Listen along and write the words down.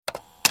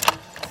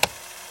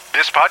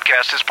This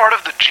podcast is part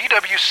of the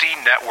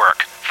GWC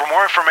Network. For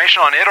more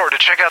information on it or to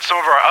check out some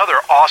of our other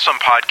awesome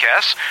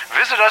podcasts,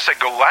 visit us at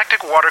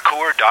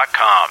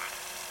galacticwatercooler.com.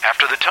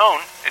 After the tone,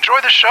 enjoy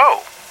the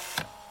show.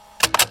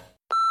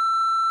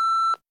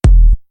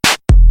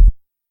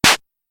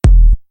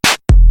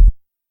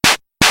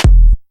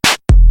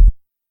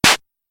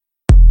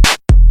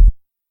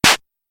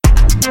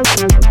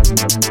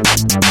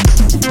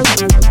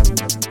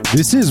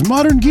 This is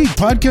Modern Geek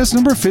Podcast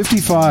number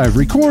 55,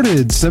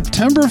 recorded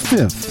September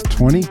 5th,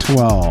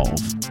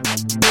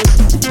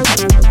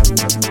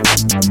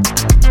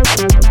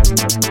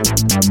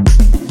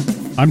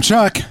 2012. I'm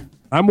Chuck.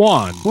 I'm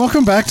Juan.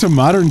 Welcome back to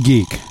Modern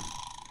Geek.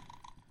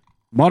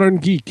 Modern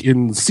Geek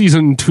in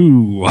Season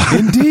 2.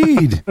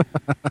 Indeed.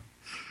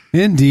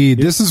 Indeed.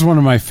 This is one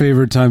of my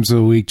favorite times of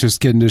the week, just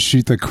getting to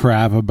shoot the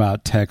crap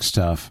about tech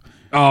stuff.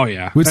 Oh,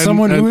 yeah. With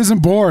someone who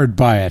isn't bored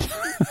by it.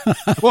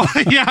 Well,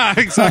 yeah,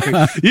 exactly.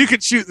 You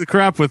could shoot the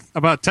crap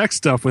about tech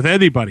stuff with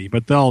anybody,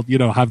 but they'll,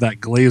 have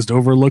that glazed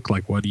over look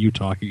like, what are you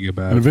talking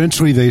about? And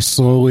eventually they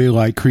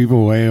slowly, creep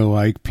away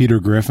like Peter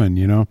Griffin,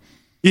 Yeah,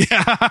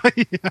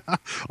 yeah.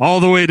 All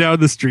the way down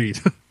the street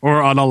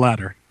or on a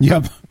ladder.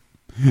 Yep.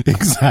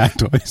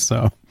 Exactly.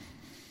 So.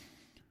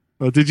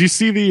 Did you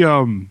see the...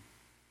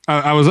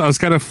 I was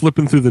kind of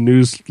flipping through the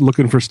news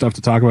looking for stuff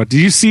to talk about.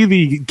 Did you see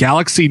the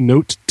Galaxy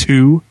Note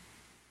 2?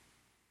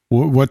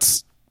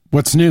 What's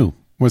new?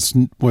 What's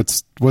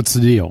the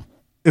deal?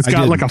 It's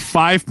got like a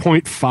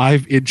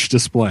 5.5 inch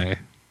display.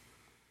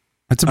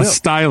 That's a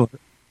stylus.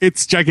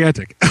 It's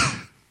gigantic.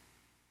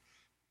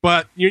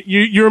 But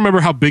you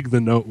remember how big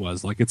the Note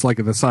was? Like it's like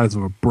the size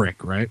of a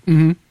brick, right?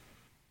 Mm-hmm.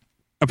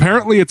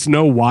 Apparently, it's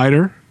no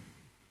wider,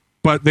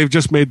 but they've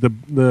just made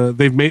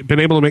been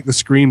able to make the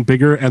screen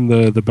bigger and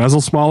the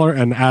bezel smaller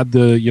and add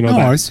the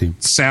I see.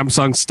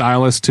 Samsung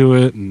stylus to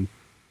it and.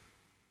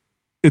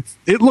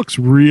 It looks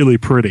really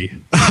pretty.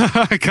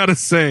 I gotta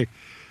say,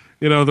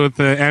 with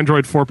the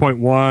Android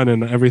 4.1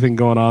 and everything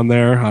going on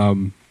there,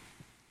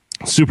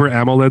 super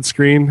AMOLED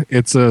screen.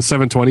 It's a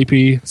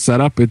 720p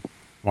setup.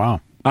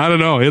 Wow. I don't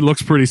know. It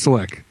looks pretty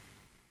slick.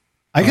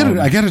 I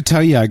gotta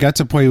tell you, I got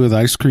to play with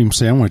Ice Cream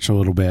Sandwich a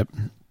little bit.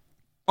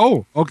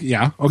 Oh, okay,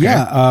 yeah, okay.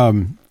 Yeah,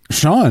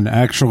 Sean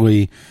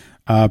actually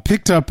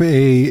picked up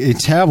a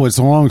tablet. It's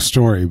a long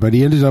story, but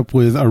he ended up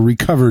with a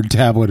recovered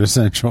tablet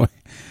essentially.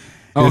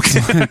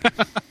 Okay.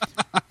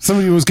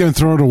 Somebody was going to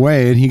throw it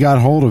away, and he got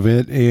hold of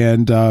it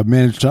and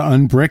managed to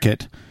unbrick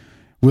it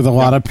with a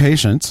lot of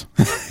patience,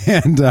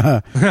 and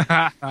then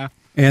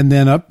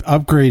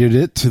upgraded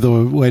it to the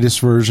latest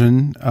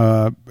version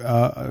of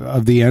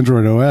the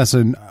Android OS.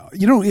 And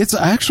it's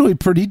actually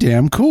pretty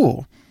damn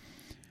cool.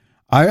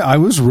 I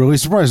was really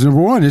surprised.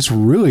 Number one, it's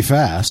really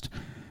fast.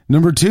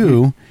 Number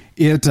two,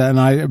 it's an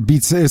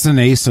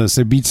Asus.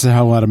 It beats the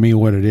hell out of me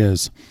what it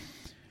is.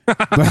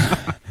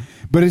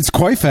 But it's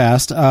quite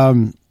fast. There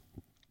are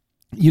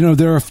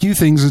a few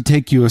things that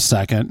take you a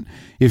second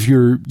if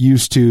you're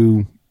used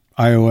to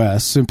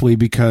iOS, simply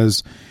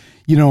because,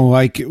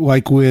 like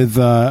with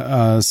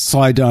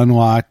slide to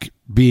unlock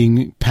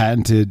being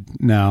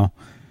patented now,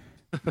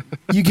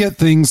 you get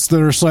things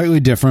that are slightly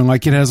different.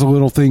 Like it has a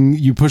little thing,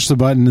 you push the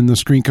button and the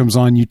screen comes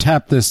on, you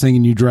tap this thing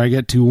and you drag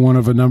it to one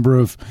of a number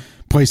of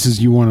places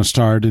you want to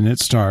start and it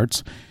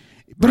starts.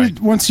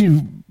 But once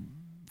you...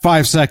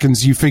 5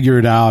 seconds, you figure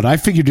it out. I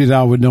figured it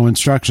out with no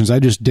instructions. I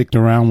just dicked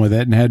around with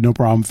it and had no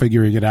problem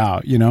figuring it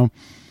out,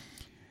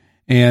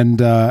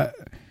 And,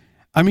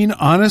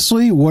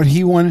 honestly, what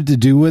he wanted to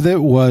do with it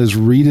was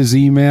read his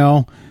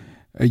email.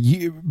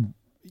 He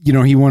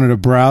wanted a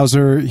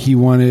browser. He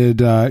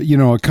wanted,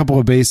 a couple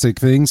of basic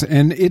things.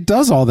 And it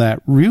does all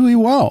that really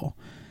well.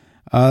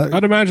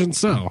 I'd imagine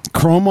so.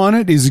 Chrome on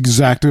it is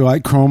exactly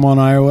like Chrome on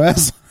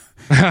iOS.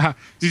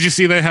 Did you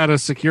see they had a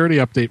security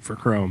update for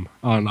Chrome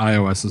on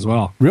iOS as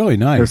well? Really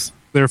nice.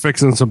 They're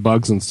fixing some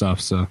bugs and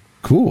stuff. So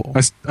cool.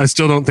 I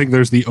still don't think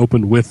there's the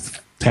open with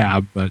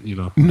tab, but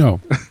no,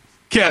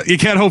 you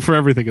can't hope for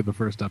everything in the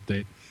first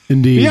update.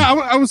 Indeed. But yeah,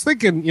 I was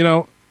thinking,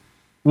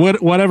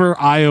 whatever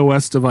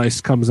iOS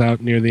device comes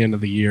out near the end of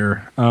the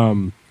year,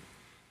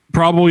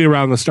 probably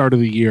around the start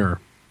of the year,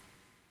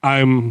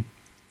 I'm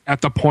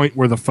at the point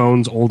where the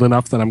phone's old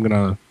enough that I'm going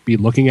to be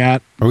looking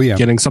at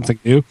getting something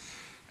new.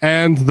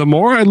 And the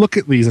more I look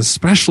at these,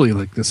 especially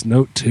like this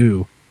Note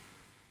 2,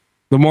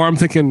 the more I'm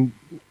thinking,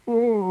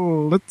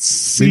 let's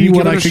see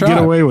what I can get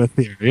away with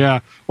here.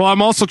 Yeah. Well,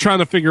 I'm also trying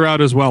to figure out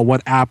as well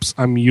what apps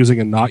I'm using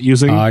and not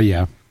using.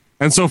 Yeah.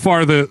 And so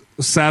far,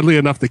 sadly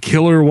enough, the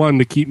killer one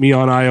to keep me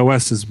on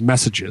iOS is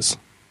Messages.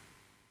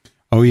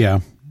 Oh, yeah.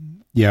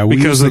 Yeah, we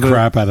use the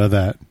crap out of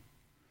that.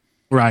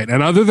 Right.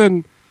 And other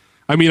than,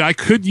 I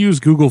could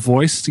use Google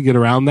Voice to get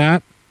around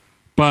that,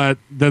 but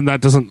then that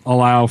doesn't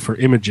allow for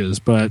images.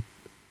 But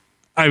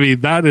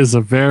that is a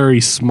very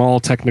small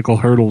technical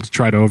hurdle to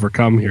try to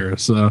overcome here.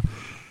 So,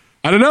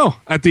 I don't know.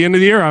 At the end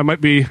of the year,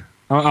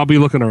 I'll be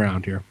looking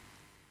around here.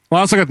 Well,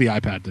 I also got the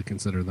iPad to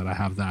consider that I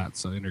have that,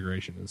 so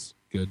integration is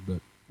good.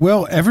 But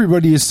well,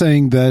 everybody is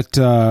saying that,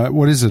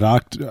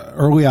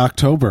 early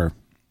October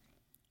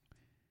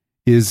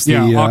is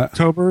the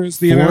October is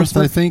the 4th,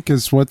 announcement. I think,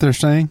 is what they're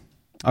saying.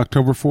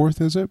 October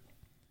 4th, is it?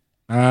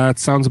 It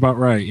sounds about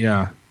right.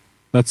 Yeah,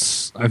 I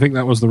think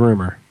that was the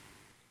rumor.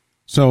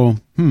 So,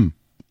 Well,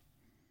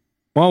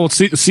 we'll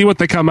see what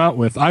they come out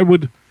with. I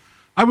would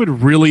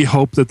really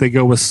hope that they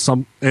go with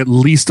at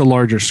least a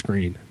larger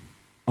screen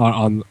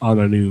on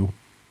a new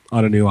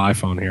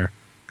iPhone here,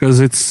 because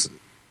it's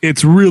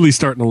really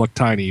starting to look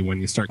tiny when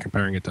you start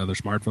comparing it to other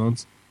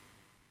smartphones.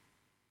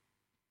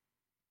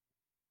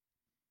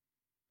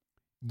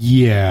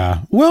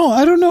 yeah. Well,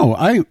 I don't know.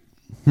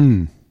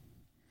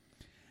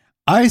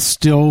 I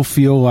still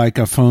feel like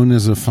a phone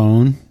is a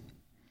phone,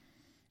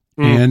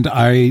 and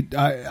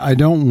I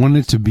don't want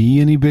it to be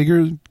any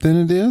bigger than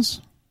it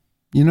is.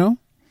 You know?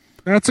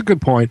 That's a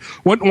good point.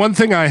 One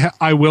thing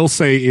I will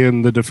say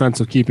in the defense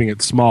of keeping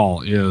it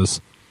small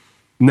is,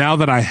 now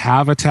that I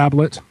have a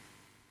tablet,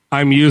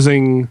 I'm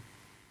using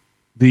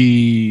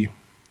the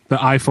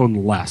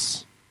iPhone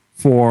less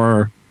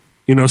for,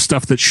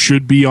 stuff that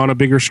should be on a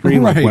bigger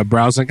screen, like web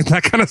browsing and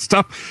that kind of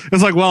stuff.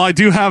 It's like, well, I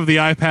do have the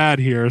iPad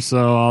here,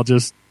 so I'll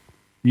just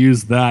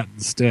use that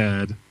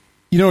instead.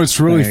 It's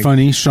really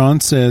funny. Sean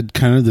said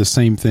kind of the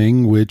same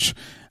thing, which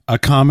a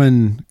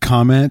common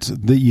comment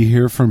that you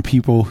hear from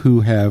people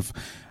who have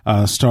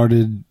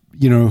started,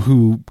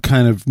 who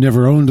kind of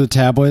never owned a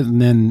tablet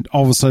and then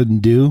all of a sudden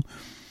do,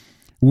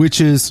 which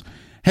is,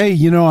 hey,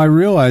 I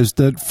realized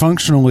that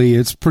functionally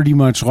it's pretty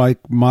much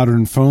like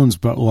modern phones,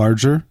 but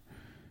larger.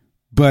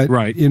 But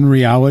in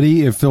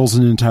reality, it fills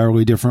an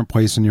entirely different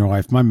place in your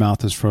life. My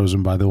mouth is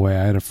frozen, by the way.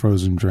 I had a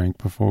frozen drink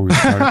before we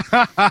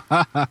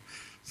started.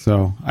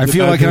 So I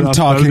feel like I'm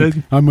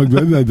talking. I'm like,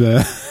 blah, blah,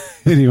 blah.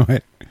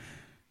 Anyway.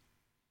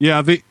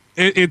 Yeah,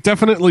 it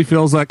definitely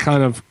feels that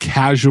kind of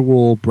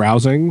casual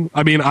browsing.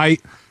 I mean, I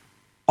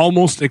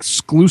almost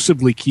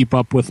exclusively keep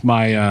up with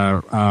my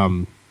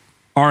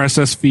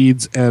RSS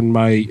feeds and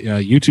my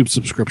YouTube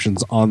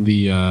subscriptions on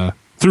the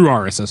through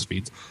RSS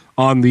feeds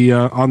on the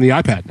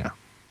iPad now,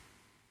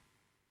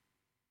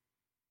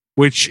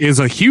 which is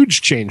a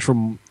huge change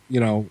from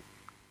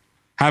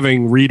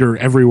having Reader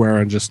everywhere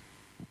and just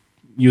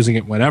using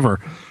it whenever.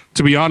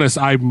 To be honest,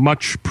 I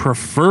much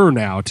prefer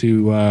now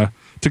to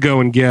go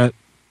and get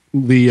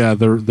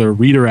the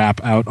Reader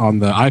app out on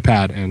the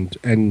iPad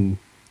and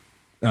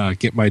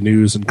get my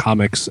news and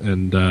comics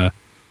and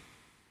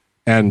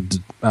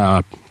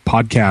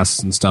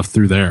podcasts and stuff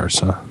through there.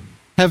 So,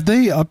 have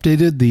they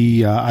updated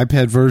the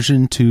iPad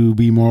version to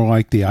be more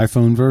like the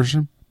iPhone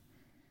version?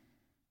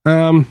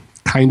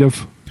 Kind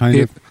of.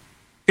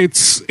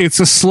 It's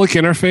a slick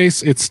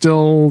interface. It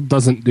still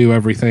doesn't do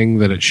everything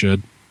that it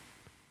should.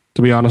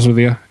 To be honest with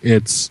you,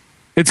 it's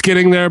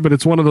getting there, but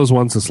it's one of those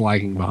ones that's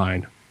lagging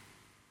behind.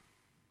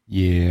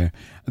 Yeah,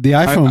 the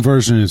iPhone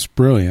version is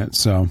brilliant.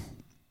 So,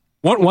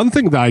 one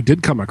thing that I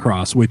did come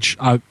across, which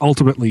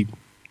ultimately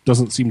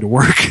doesn't seem to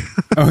work.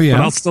 Oh yeah,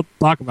 but I'll still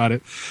talk about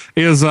it.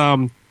 Is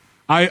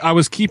I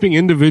was keeping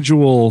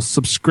individual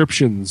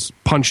subscriptions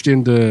punched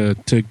into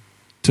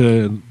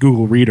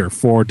Google Reader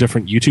for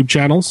different YouTube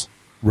channels,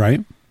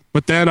 right?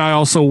 But then I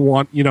also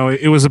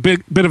it was a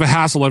bit of a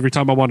hassle every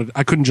time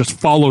I couldn't just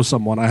follow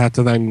someone. I had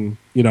to then,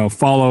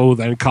 follow,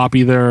 then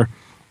copy their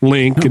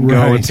link and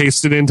go and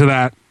paste it into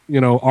that,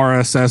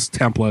 RSS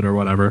template or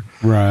whatever.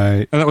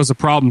 Right. And that was a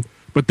problem.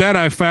 But then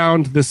I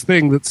found this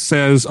thing that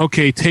says,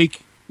 okay,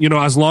 take,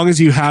 as long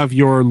as you have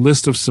your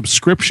list of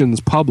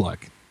subscriptions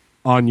public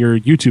on your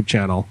YouTube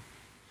channel,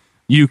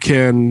 you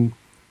can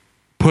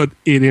put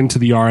it into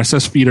the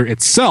RSS feeder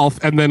itself,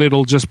 and then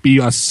it'll just be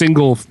a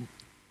single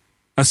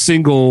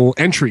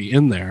entry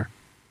in there,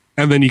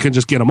 and then you can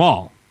just get them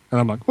all. And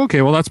I'm like,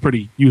 okay, well, that's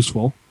pretty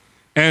useful.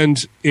 And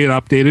it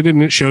updated,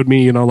 and it showed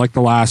me, like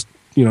the last,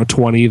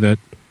 20 that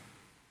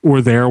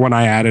were there when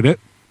I added it,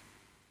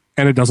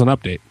 and it doesn't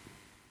update.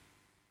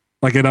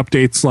 Like it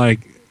updates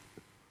like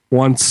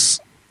once.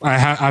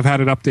 I've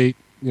had it update,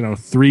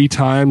 3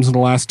 times in the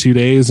last 2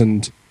 days,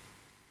 and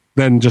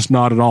then just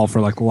not at all for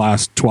like the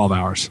last 12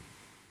 hours.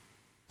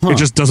 Huh. It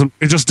just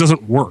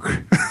doesn't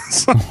work.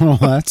 So, well,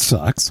 that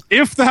sucks.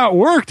 If that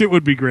worked, it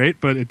would be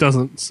great, but it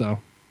doesn't. So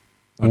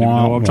I don't even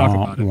know what I'm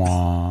talking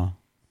about.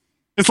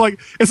 It's like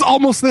it's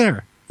almost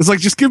there. It's like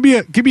just give me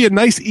a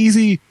nice,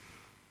 easy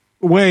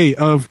way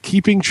of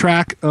keeping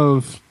track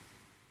of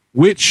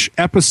which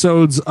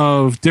episodes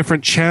of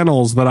different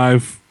channels that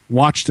I've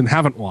watched and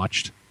haven't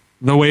watched,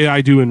 the way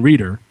I do in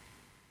Reader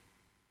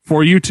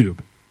for YouTube.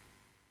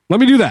 Let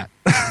me do that.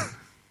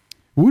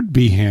 Would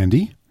be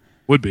handy.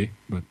 Would be,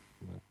 but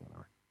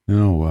whatever.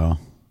 Oh well.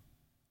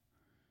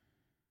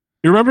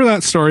 You remember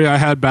that story I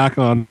had back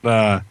on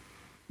the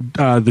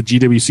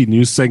GWC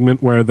news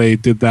segment where they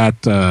did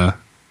that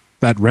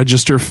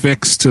register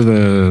fix to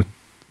the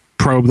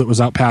probe that was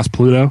out past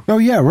Pluto? Oh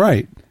yeah,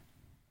 right.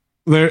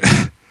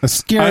 A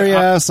scary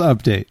ass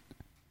update.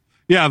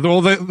 Yeah,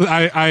 well,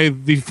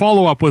 the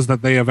follow up was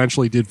that they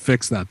eventually did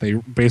fix that. They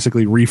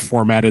basically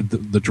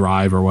reformatted the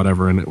drive or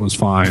whatever, and it was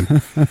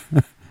fine.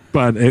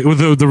 But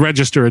the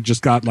register had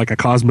just got like a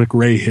cosmic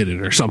ray hit it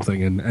or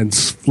something, and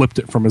flipped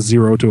it from a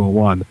 0 to a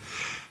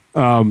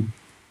 1.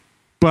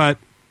 But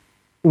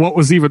what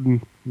was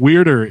even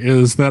weirder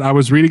is that I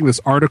was reading this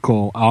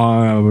article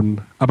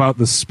about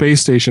the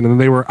space station, and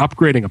they were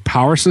upgrading a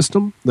power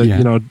system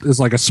that is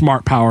like a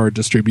smart power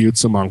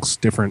distributes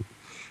amongst different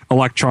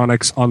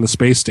electronics on the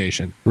space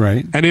station.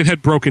 Right. And it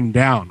had broken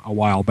down a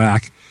while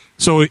back.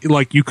 So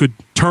like you could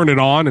turn it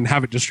on and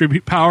have it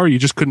distribute power, you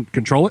just couldn't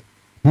control it.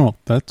 Well,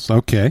 that's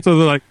okay. So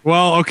they're like,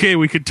 well, okay,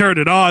 we could turn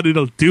it on,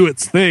 it'll do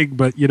its thing,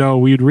 but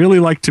we'd really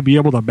like to be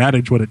able to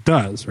manage what it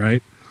does,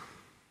 right?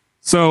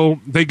 So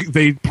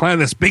they plan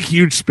this big,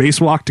 huge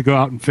spacewalk to go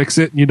out and fix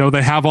it.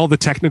 They have all the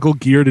technical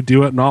gear to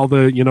do it and all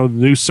the, the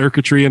new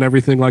circuitry and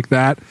everything like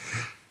that.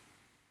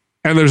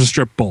 And there's a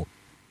strip bolt.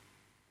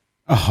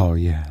 Oh,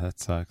 yeah, that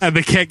sucks. And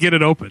they can't get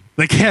it open.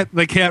 They can't,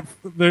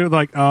 they're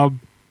like,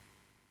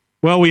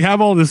 well, we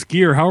have all this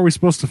gear. How are we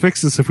supposed to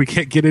fix this if we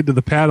can't get into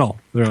the panel?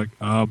 They're like,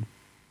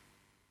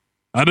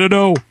 I don't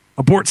know.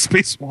 Abort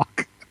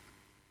spacewalk.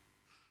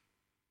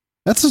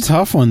 That's a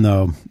tough one,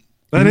 though.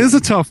 That is a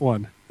tough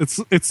one.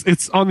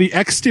 It's on the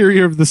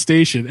exterior of the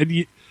station,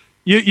 and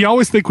you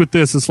always think with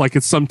this, it's like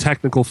it's some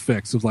technical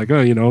fix. It's like,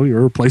 you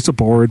replace a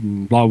board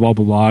and blah blah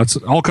blah blah.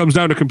 It all comes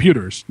down to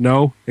computers.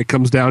 No, it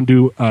comes down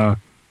to a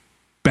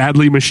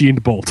badly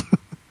machined bolt.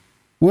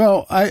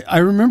 Well, I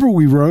remember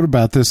we wrote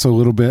about this a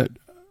little bit.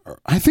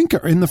 I think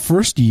in the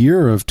first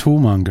year of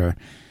Toolmonger,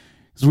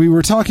 because we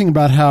were talking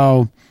about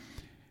how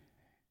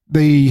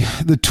the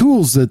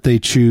tools that they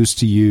choose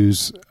to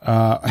use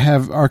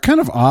are kind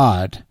of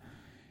odd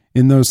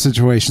in those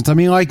situations. I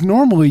mean, like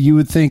normally you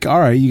would think, all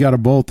right, you got a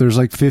bolt. There's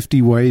like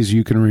 50 ways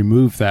you can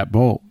remove that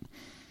bolt.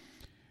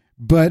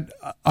 But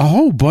a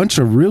whole bunch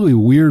of really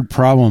weird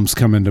problems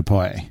come into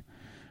play.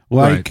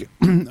 Like,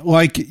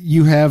 like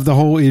you have the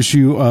whole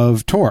issue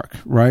of torque,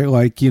 right?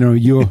 Like,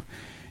 you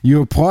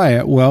apply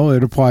it. Well,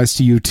 it applies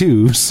to you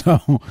too.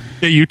 So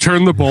yeah, you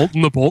turn the bolt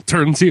and the bolt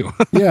turns you.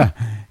 Yeah.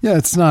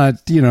 It's not,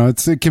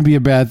 it can be a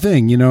bad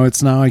thing.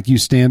 It's not like you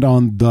stand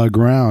on the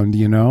ground,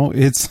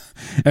 it's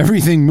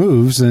everything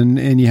moves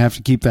and you have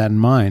to keep that in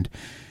mind.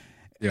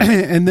 Yeah.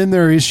 And then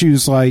there are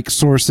issues like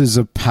sources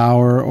of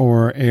power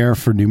or air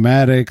for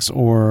pneumatics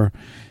or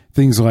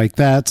things like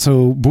that.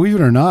 So believe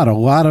it or not, a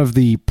lot of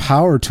the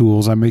power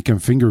tools, I'm making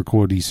finger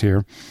quotes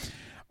here,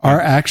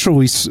 are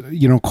actually,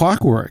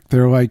 clockwork.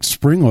 They're like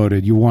spring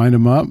loaded. You wind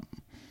them up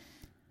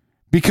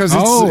because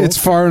it's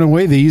far and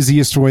away the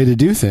easiest way to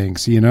do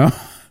things,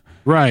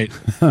 Right.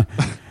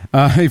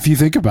 If you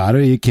think about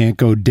it, you can't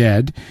go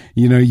dead.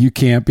 You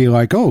can't be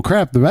like, oh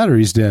crap, the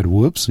battery's dead.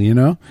 Whoops.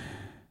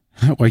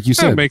 Like you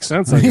said, it makes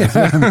sense. I guess.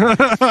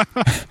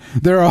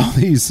 There are all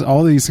these.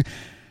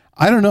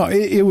 I don't know.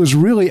 It was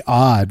really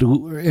odd,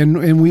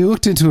 and we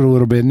looked into it a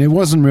little bit, and it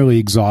wasn't really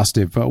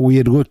exhaustive. But we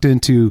had looked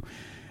into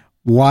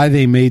why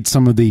they made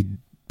some of the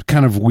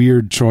kind of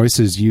weird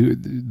choices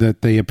that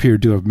they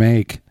appeared to have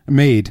made,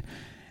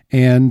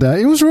 and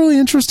it was really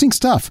interesting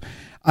stuff.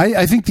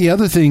 I think the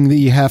other thing that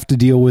you have to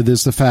deal with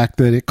is the fact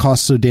that it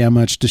costs so damn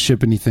much to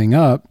ship anything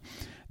up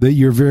that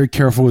you're very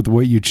careful with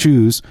what you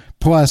choose.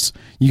 Plus,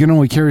 you can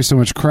only carry so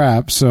much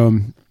crap.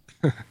 So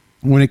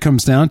when it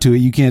comes down to it,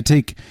 you can't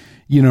take,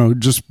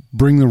 just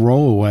bring the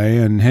roll away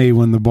and, hey,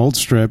 when the bolt's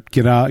stripped,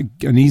 get out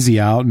an easy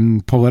out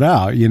and pull it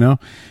out,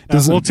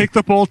 We'll take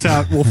the bolt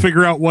out. We'll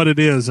figure out what it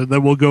is, and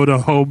then we'll go to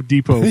Home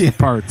Depot for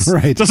parts.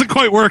 Right. It doesn't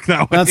quite work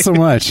that way. Not so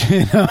much,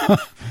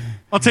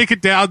 I'll take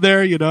it down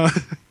there, Yeah.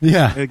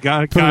 A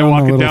guy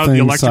walking down the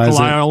electrical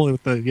aisle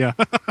with the,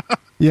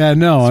 Yeah,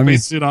 no,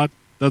 spacesuit on.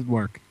 Doesn't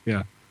work.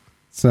 Yeah.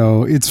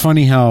 So it's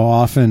funny how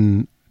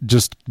often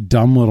just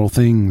dumb little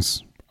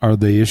things are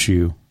the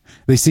issue.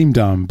 They seem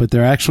dumb, but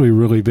they're actually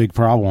really big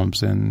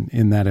problems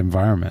in that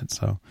environment.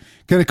 So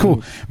kind of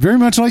cool. Very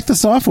much like the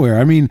software.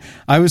 I mean,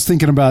 I was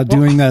thinking about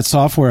doing that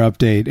software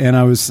update, and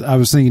I was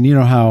thinking,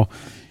 how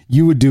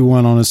you would do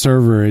one on a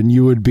server, and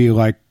you would be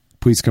like,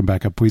 please come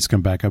back up, please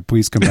come back up,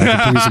 please come back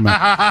up, please come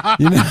back.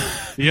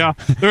 Yeah.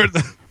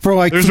 For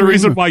like there's a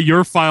reason why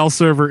your file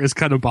server is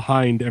kind of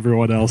behind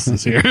everyone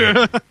else's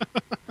here.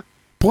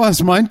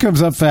 Plus, mine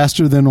comes up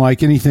faster than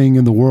like anything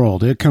in the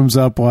world. It comes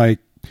up like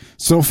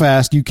so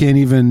fast you can't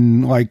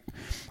even like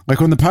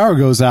when the power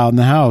goes out in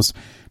the house,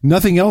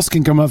 nothing else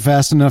can come up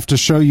fast enough to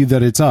show you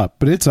that it's up,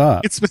 but it's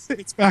up.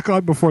 It's back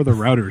on before the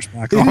router's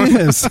back on.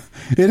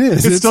 It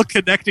is. It's still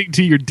connecting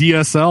to your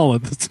DSL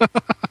at the time.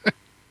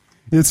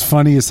 It's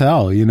funny as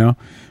hell,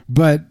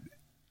 But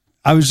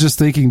I was just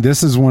thinking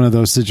this is one of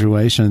those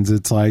situations.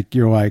 It's like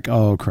you're like,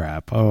 oh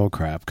crap,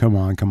 come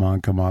on.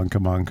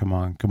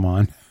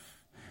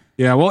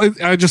 Yeah, well,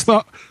 I just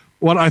thought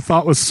what I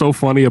thought was so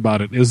funny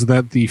about it is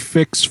that the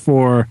fix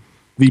for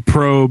the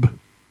probe,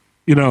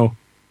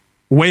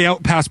 way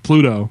out past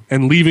Pluto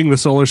and leaving the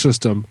solar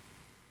system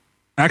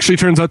actually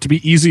turns out to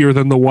be easier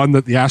than the one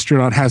that the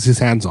astronaut has his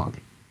hands on.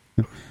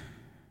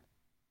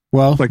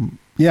 Well,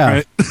 yeah.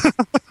 Right?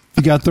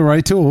 You got the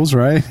right tools,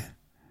 right?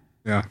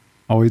 Yeah.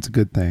 Always a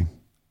good thing.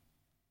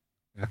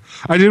 Yeah.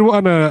 I did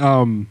want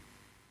to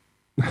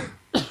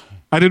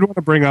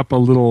bring up a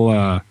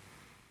little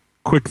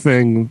quick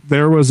thing.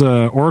 There was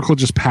Oracle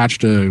just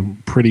patched a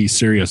pretty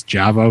serious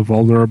Java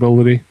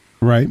vulnerability.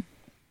 Right.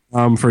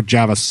 for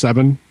Java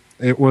 7.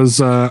 It was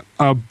a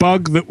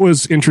bug that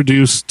was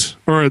introduced,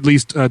 or at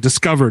least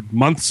discovered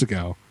months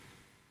ago,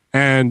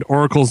 and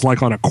Oracle's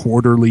like on a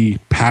quarterly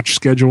patch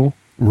schedule.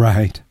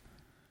 Right.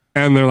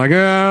 And they're like,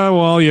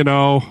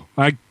 well,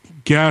 I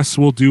guess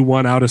we'll do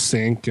one out of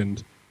sync,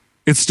 and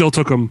it still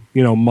took them,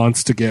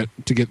 months to get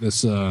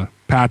this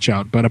patch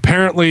out. But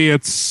apparently,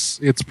 it's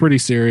pretty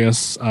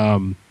serious. I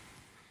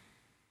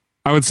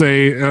would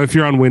say if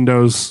you're on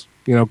Windows,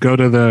 go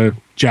to the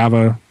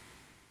Java.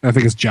 I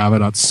think it's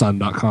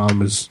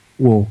java.sun.com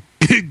will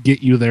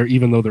get you there,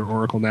 even though they're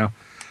Oracle now,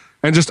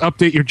 and just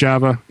update your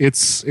Java.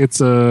 It's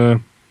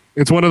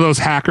one of those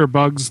hacker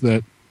bugs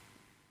that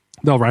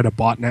they'll write a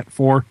botnet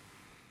for,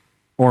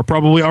 or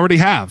probably already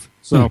have.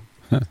 So,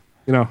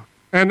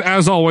 and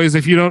as always,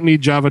 if you don't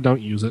need Java,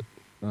 don't use it.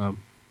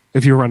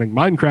 If you're running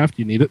Minecraft,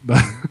 you need it. But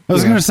I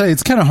was going to say,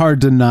 it's kind of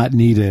hard to not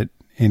need it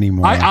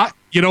anymore.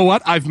 You know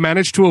what? I've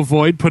managed to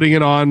avoid putting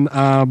it on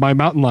my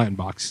Mountain Lion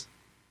box.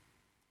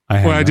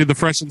 When I did the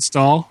fresh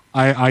install,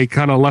 I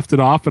kind of left it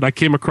off, but I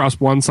came across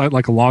one site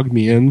like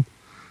LogMeIn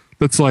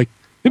that's like,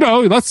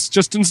 let's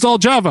just install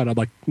Java. And I'm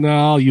like, no,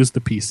 I'll use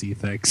the PC,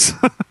 thanks.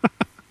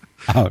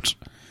 Ouch.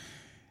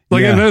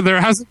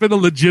 There hasn't been a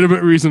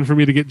legitimate reason for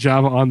me to get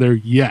Java on there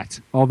yet.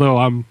 Although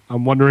I'm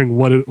wondering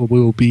what it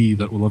will be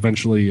that will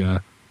eventually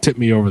tip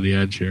me over the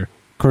edge here.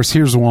 Of course,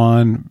 here's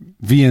one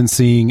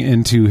VNCing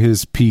into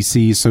his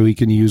PC so he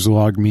can use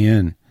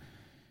LogMeIn.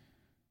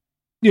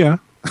 Yeah.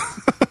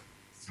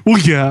 Well,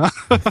 yeah.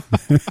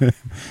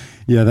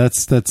 Yeah,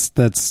 that's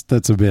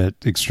a bit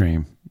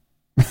extreme.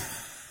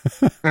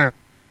 Did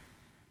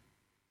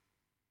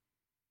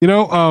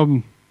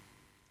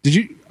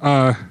you?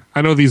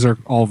 I know these are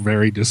all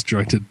very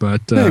disjointed,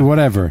 but hey,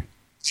 whatever.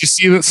 Did you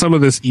see that some of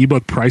this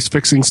ebook price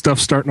fixing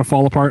stuff's starting to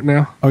fall apart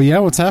now? Oh yeah,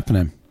 what's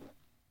happening?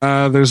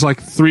 There's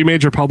like 3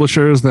 major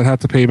publishers that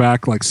had to pay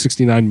back like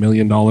 $69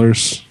 million,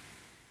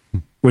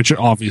 which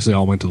obviously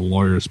all went to the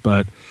lawyers,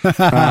 but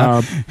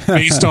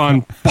based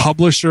on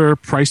publisher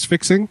price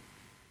fixing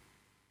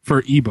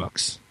for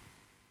ebooks.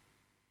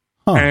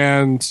 Huh.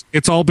 And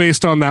it's all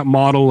based on that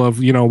model of,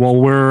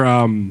 we're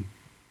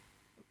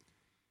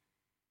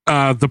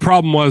the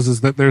problem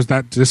is that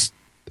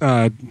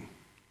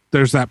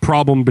there's that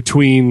problem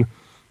between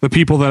the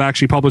people that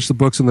actually publish the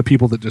books and the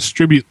people that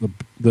distribute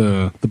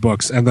the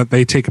books, and that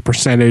they take a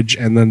percentage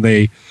and then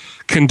they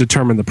can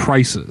determine the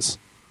prices.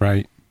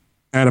 Right.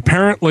 And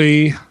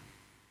apparently,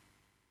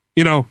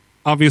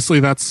 obviously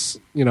that's,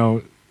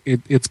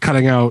 it's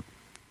cutting out,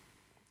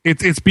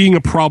 it's being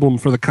a problem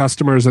for the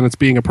customers, and it's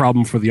being a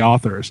problem for the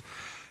authors.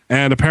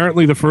 And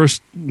apparently the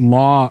first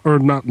law, or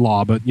not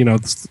law, but,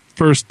 the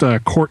first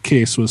court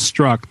case was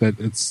struck that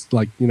it's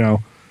like,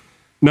 no,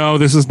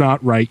 this is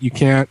not right. You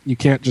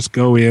can't just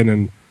go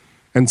in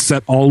and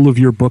set all of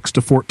your books to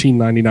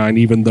 $14.99,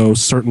 even though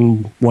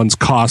certain ones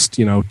cost,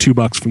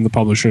 $2 from the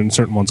publisher and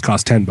certain ones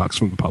cost $10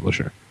 from the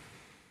publisher.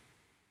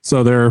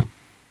 So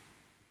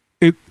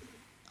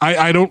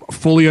I don't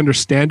fully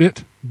understand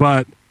it,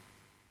 but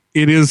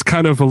it is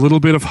kind of a little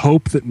bit of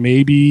hope that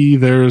maybe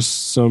there's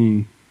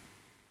some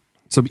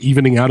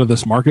evening out of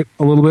this market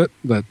a little bit,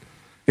 that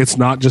it's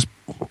not just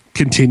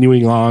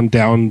continuing on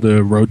down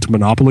the road to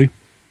monopoly.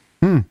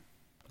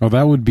 Well,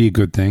 that would be a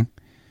good thing.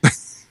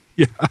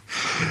 Yeah.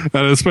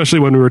 Especially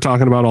when we were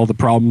talking about all the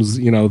problems,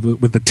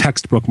 with the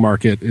textbook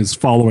market is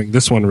following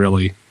this one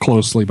really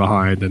closely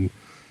behind. And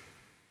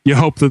you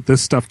hope that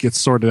this stuff gets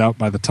sorted out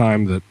by the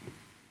time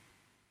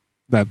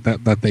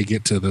that they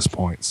get to this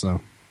point.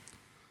 So,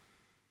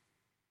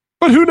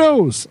 but who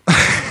knows?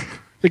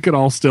 It could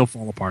all still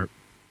fall apart.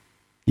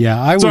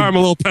 Yeah, I'm a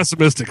little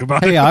pessimistic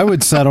about it. Hey, I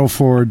would settle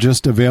for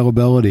just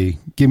availability.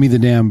 Give me the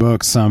damn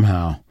book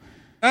somehow.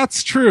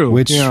 That's true.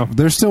 Which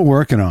they're still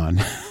working on.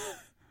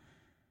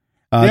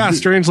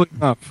 Strangely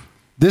enough.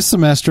 This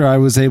semester, I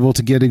was able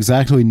to get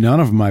exactly none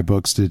of my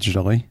books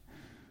digitally.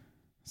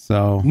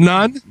 So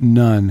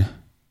None.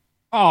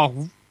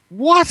 Oh,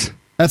 what?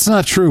 That's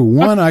not true.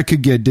 One I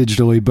could get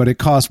digitally, but it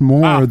cost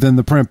more than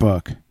the print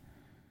book.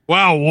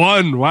 Wow,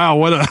 one. Wow,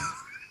 what a...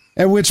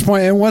 At which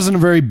point, it wasn't a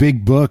very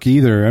big book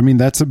either. I mean,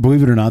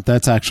 believe it or not,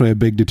 that's actually a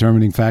big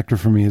determining factor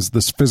for me, is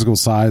the physical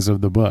size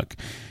of the book.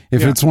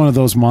 If it's one of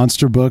those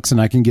monster books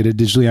and I can get it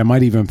digitally, I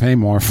might even pay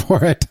more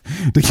for it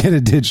to get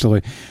it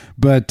digitally.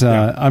 But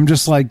I'm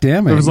just like,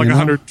 damn it. It was like a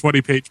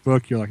 120-page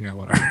book. You're like, yeah,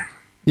 whatever.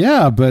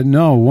 Yeah, but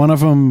no, one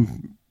of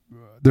them,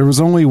 there was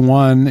only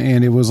one,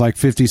 and it was like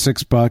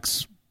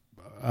 $56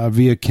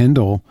 via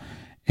Kindle,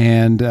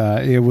 and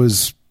it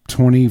was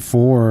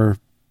 24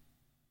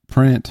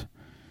 print.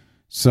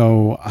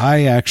 So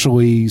I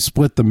actually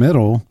split the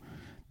middle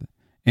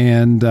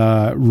and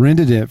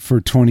rented it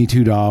for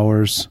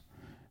 $22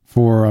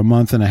 for a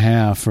month and a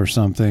half or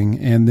something,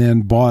 and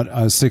then bought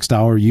a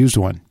 $6 used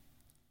one.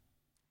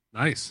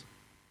 Nice.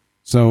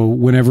 So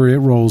whenever it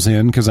rolls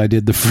in, because I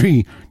did the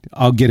free,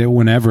 I'll get it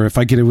whenever. If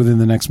I get it within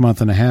the next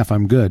month and a half,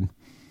 I'm good.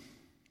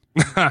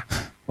 Well,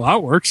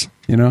 that works.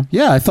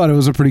 Yeah, I thought it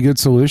was a pretty good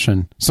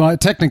solution. So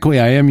technically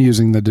I am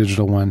using the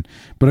digital one,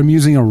 but I'm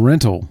using a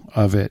rental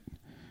of it,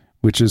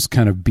 which is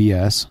kind of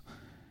BS.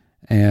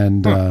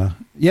 And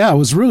yeah, it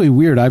was really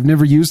weird. I've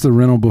never used the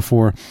rental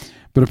before,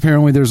 but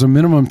apparently there's a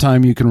minimum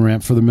time you can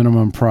rent for the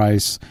minimum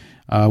price,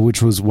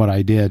 which was what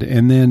I did.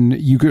 And then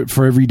you could,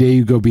 for every day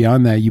you go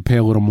beyond that, you pay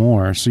a little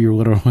more. So you're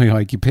literally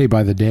like, you pay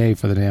by the day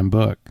for the damn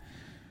book.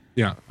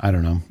 Yeah. I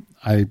don't know.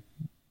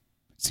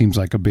 Seems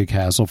like a big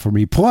hassle for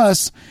me.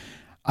 Plus,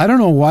 I don't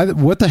know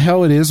what the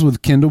hell it is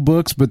with Kindle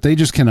books, but they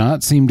just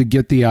cannot seem to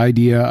get the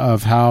idea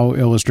of how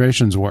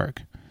illustrations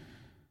work.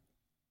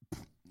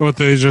 But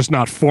they just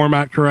not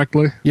format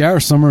correctly? Yeah, or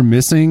some are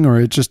missing, or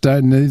it just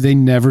they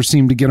never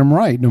seem to get them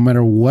right. No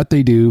matter what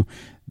they do,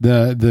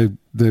 the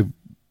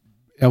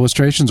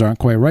illustrations aren't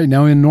quite right.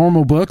 Now, in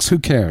normal books, who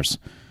cares?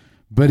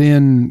 But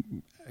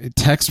in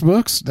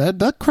textbooks,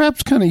 that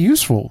crap's kind of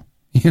useful,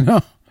 you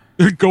know?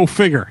 Go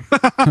figure.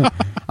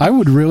 I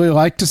would really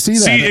like to see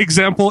that. See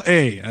example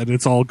A, and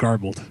it's all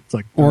garbled. It's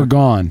like or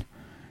gone.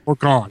 Or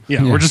gone.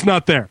 Yeah, we're just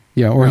not there.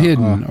 Yeah, or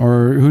hidden,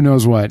 or who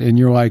knows what. And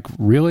you're like,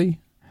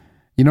 really?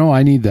 You know,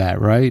 I need that,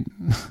 right?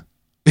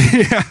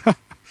 Yeah.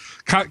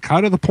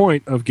 Kind of the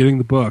point of getting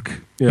the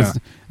book. Yeah.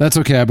 That's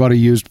okay. I bought a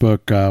used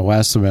book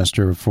last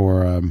semester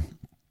for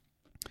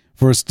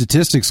a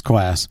statistics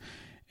class.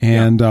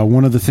 And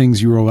one of the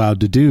things you were allowed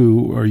to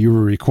do, or you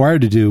were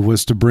required to do,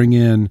 was to bring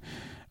in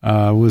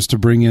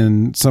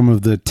some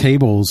of the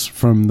tables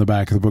from the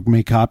back of the book,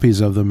 make copies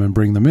of them, and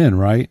bring them in,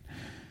 right?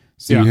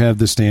 So you have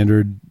the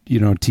standard,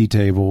 T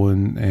table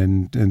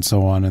and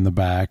so on in the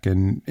back.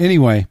 And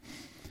anyway,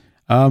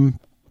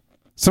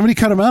 somebody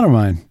cut them out of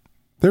mine.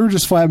 They were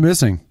just flat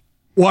missing.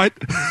 What?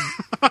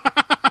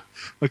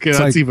 Okay, it's that's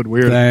like, even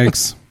weird.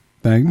 Thanks.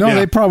 No,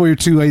 they probably were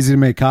too lazy to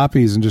make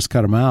copies and just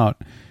cut them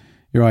out.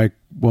 You're like,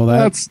 well,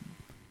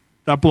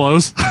 that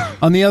blows.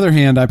 On the other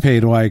hand, I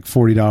paid like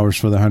 $40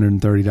 for the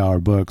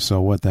 $130 book,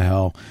 so what the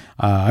hell?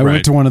 I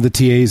went to one of the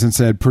TAs and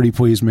said, pretty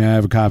please, may I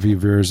have a copy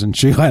of yours? And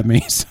she let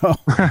me, so.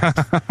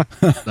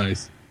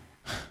 Nice.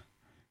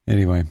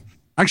 Anyway.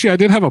 Actually, I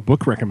did have a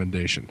book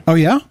recommendation. Oh,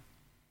 yeah?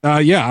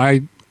 Yeah,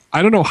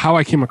 I don't know how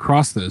I came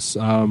across this.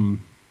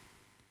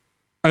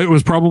 It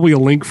was probably a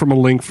link from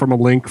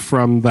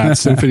that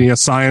Symphony of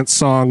Science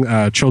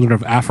song, Children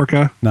of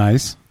Africa.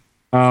 Nice.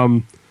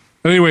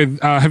 Anyway,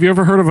 have you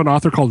ever heard of an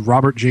author called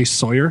Robert J.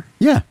 Sawyer?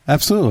 Yeah,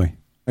 absolutely.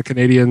 A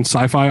Canadian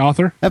sci-fi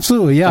author?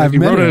 Absolutely, yeah.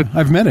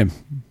 I've met him.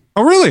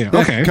 Oh, really? Yeah,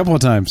 okay. A couple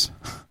of times.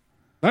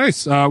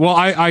 Nice. Well,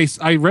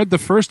 I read the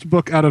first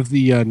book out of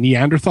the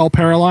Neanderthal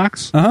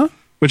Parallax,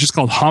 which is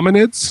called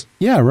Hominids.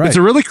 Yeah, right. It's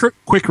a really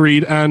quick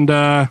read, and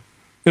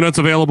it's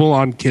available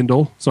on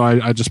Kindle, so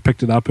I just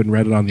picked it up and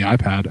read it on the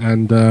iPad,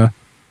 and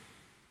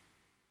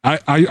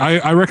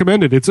I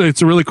recommend it.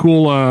 It's a really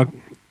cool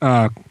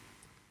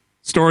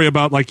story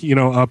about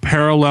a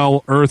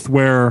parallel Earth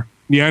where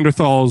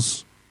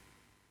Neanderthals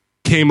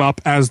came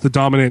up as the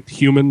dominant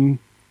human,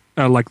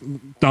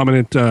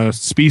 dominant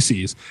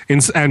species,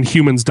 and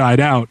humans died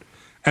out,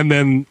 and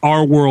then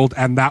our world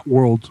and that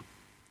world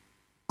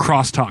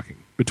cross-talking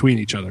between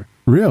each other.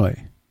 Really?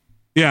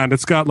 Yeah, and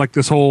it's got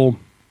this whole.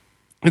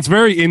 It's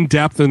very in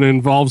depth and it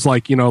involves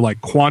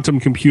quantum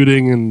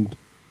computing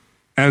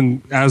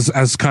and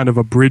as kind of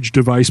a bridge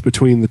device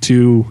between the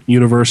two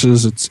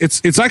universes.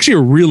 It's actually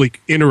a really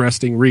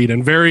interesting read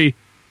and very,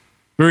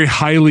 very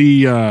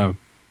highly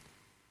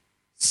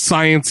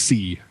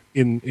sciencey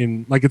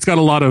in it's got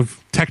a lot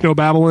of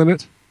technobabble in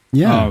it.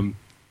 Yeah.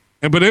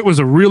 But it was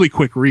a really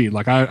quick read.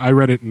 I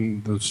read it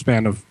in the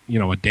span of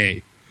a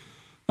day.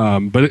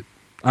 But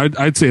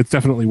I'd say it's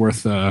definitely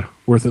worth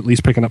at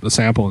least picking up the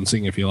sample and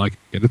seeing if you like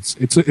it.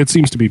 It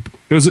seems to be.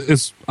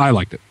 I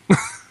liked it.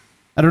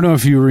 I don't know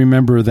if you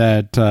remember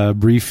that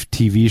brief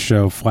TV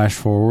show Flash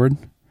Forward.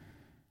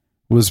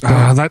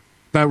 That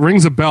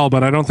rings a bell,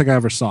 but I don't think I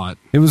ever saw it.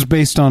 It was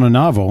based on a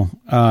novel,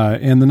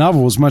 and the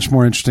novel was much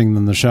more interesting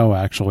than the show.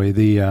 Actually,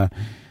 the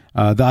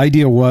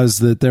idea was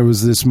that there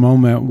was this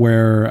moment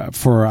where,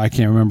 for I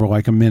can't remember,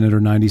 a minute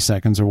or 90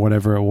 seconds or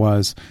whatever it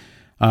was,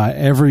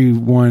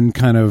 everyone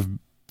kind of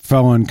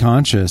fell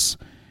unconscious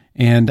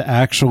and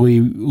actually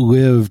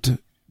lived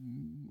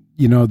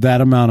that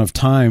amount of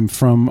time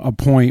from a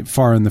point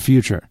far in the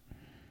future.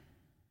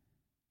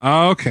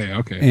 Okay.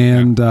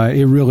 And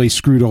it really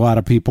screwed a lot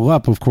of people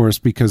up, of course,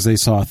 because they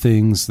saw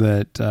things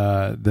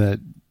that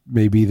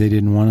maybe they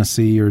didn't want to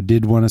see or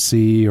did want to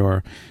see,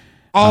 or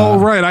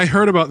right, I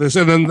heard about this,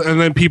 and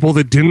then people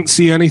that didn't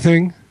see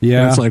anything.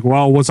 Yeah, it's like,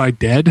 well, was I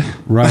dead?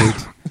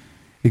 Right.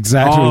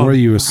 Exactly. Were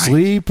you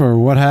asleep or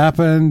what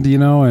happened?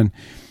 And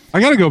I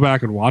got to go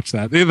back and watch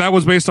that. That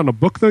was based on a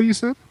book, though, you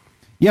said?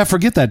 Yeah,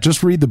 forget that.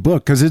 Just read the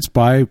book because it's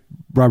by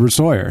Robert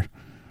Sawyer.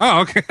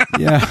 Oh, okay.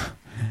 Yeah.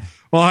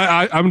 Well,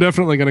 I'm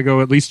definitely going to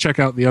go at least check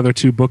out the other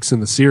two books in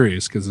the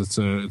series because it's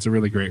a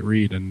really great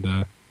read. And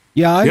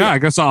I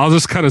guess I'll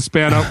just kind of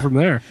span out from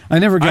there. I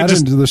never got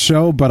into the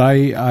show, but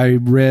I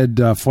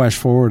read Flash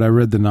Forward. I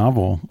read the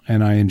novel,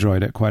 and I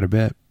enjoyed it quite a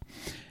bit.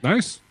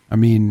 Nice. I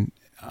mean,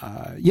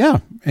 yeah,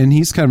 and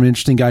he's kind of an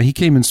interesting guy. He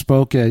came and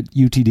spoke at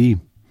UTD.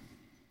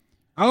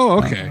 Oh,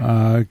 okay.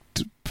 I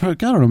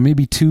don't know,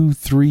 maybe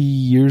 4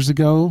 years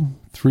ago.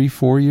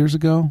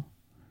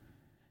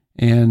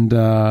 And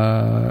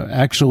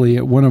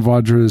actually, one of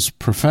Audra's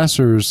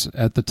professors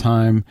at the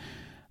time,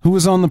 who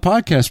was on the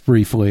podcast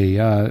briefly,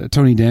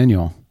 Tony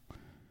Daniel,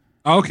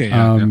 Okay,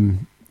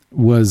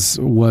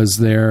 was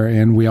there,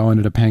 and we all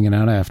ended up hanging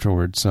out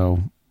afterwards.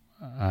 So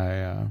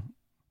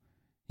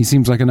he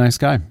seems like a nice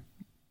guy.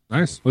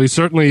 Nice. Well, he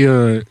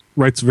certainly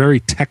writes very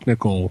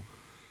technical.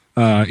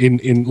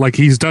 In like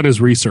he's done his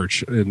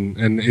research,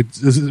 and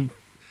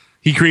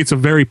he creates a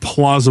very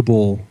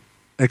plausible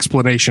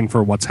explanation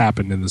for what's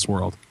happened in this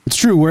world. It's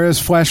true. Whereas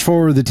Flash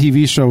Forward, the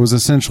TV show, was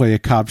essentially a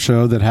cop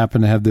show that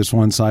happened to have this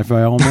one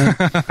sci-fi element.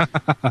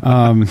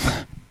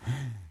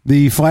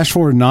 The Flash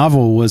Forward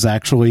novel was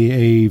actually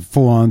a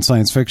full-on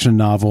science fiction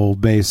novel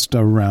based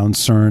around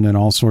CERN and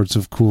all sorts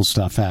of cool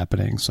stuff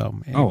happening. So,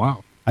 oh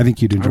wow, I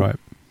think you'd enjoy it.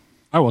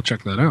 I will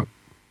check that out.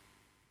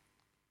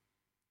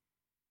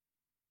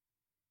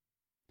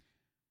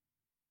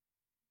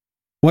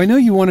 Well, I know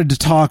you wanted to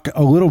talk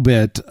a little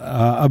bit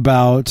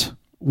about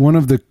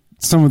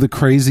some of the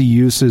crazy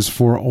uses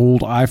for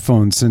old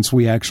iPhones, since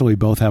we actually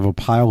both have a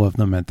pile of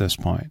them at this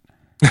point.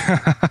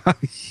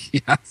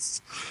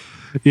 Yes.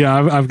 Yeah,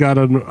 I've got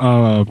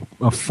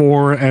a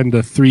 4 and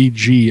a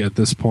 3G at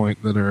this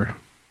point that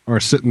are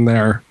sitting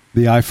there.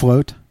 The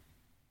iFloat?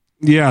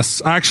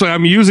 Yes. Actually,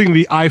 I'm using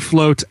the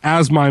iFloat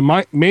as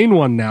my main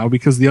one now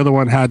because the other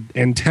one had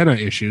antenna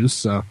issues.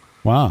 So.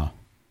 Wow.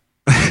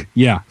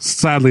 Yeah,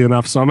 sadly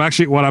enough. So I'm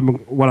actually what I'm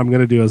going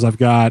to do is I've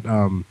got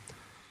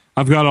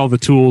all the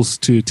tools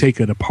to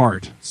take it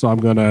apart. So I'm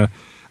going to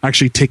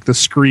actually take the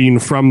screen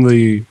from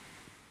the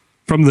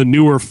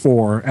newer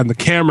 4 and the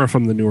camera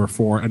from the newer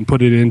 4 and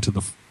put it into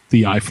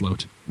the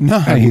iFloat.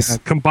 Nice.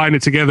 And combine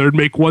it together and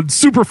make one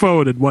super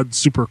phone and one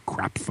super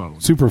crap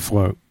phone. Super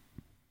float.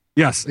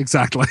 Yes,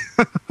 exactly.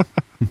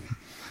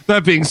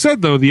 That being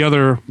said, though, the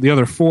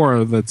other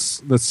 4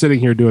 that's sitting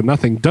here doing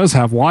nothing does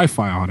have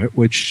Wi-Fi on it,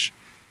 which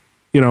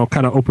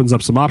kind of opens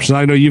up some options.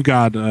 I know you've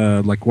got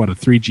a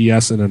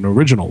 3GS and an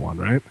original one,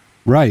 right?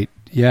 Right.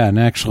 Yeah, and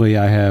actually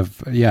I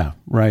have, yeah,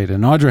 right.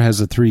 And Audra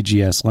has a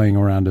 3GS laying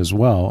around as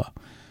well.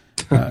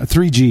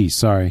 3G,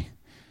 sorry.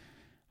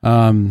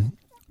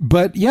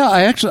 But yeah,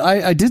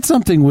 I did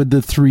something with the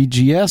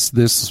 3GS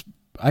this,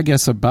 I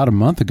guess, about a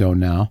month ago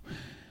now.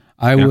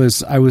 I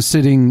was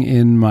sitting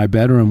in my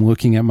bedroom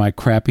looking at my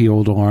crappy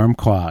old alarm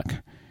clock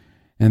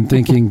and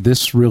thinking,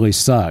 this really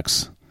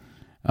sucks.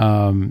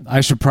 I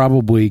should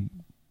probably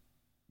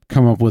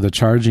come up with a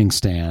charging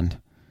stand.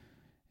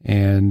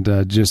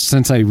 And just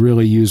since I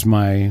really use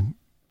my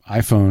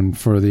iPhone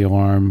for the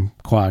alarm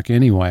clock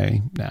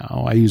anyway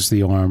now, I use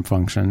the alarm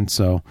function.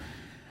 So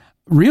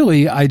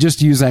really, I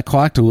just use that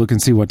clock to look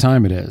and see what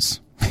time it is.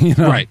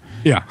 Right.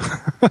 Yeah.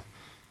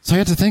 So I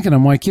had to think, and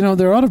I'm like,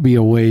 there ought to be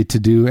a way to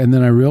do. And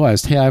then I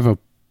realized, hey, I have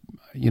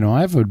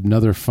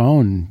another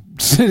phone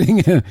sitting.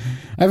 I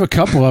have a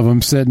couple of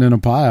them sitting in a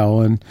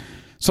pile, and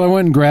so I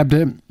went and grabbed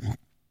it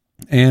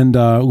and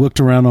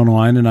looked around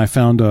online, and I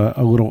found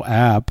a little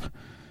app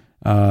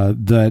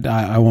that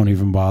I won't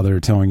even bother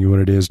telling you what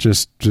it is.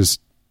 Just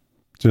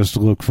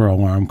look for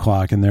alarm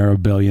clock, and there are a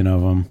billion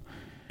of them.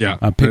 Yeah,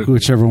 pick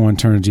whichever one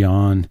turns you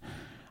on.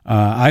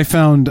 I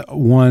found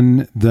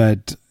one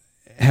that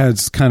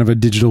has kind of a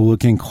digital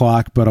looking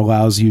clock, but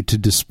allows you to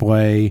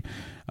display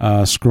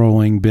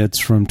scrolling bits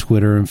from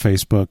Twitter and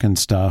Facebook and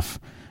stuff,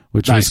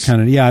 which nice. was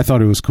kind of, I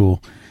thought it was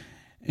cool.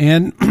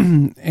 And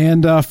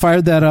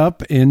fired that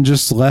up and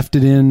just left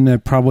it in.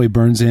 It probably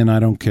burns in. I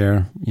don't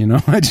care.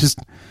 I just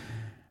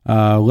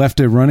left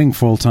it running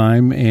full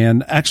time.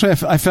 And actually,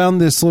 I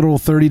found this little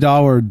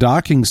 $30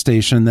 docking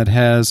station that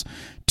has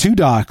 2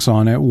 docks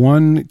on it.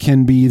 One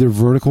can be either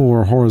vertical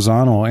or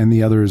horizontal, and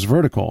the other is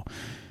vertical.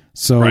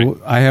 So right.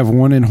 I have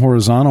one in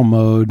horizontal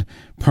mode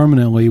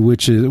permanently,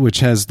 which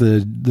has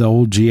the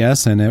old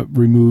GS in it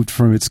removed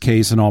from its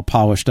case and all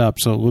polished up,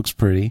 so it looks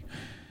pretty.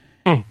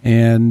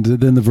 And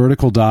then the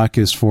vertical dock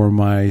is for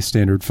my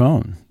standard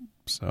phone.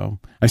 So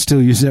I still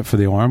use it for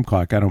the alarm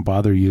clock. I don't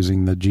bother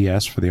using the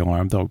GS for the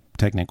alarm, though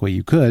technically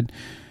you could.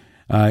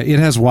 It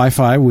has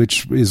Wi-Fi,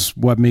 which is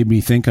what made me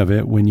think of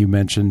it when you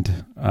mentioned,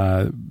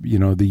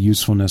 the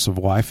usefulness of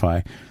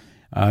Wi-Fi.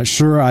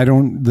 Sure,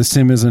 the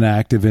SIM isn't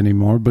active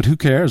anymore, but who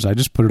cares? I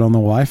just put it on the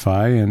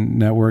Wi-Fi and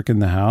network in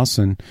the house,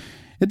 and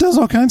it does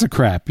all kinds of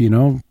crap,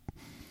 Oh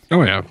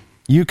yeah.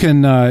 You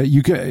can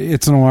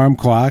it's an alarm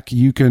clock.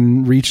 You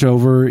can reach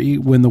over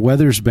when the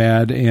weather's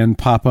bad and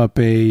pop up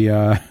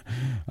a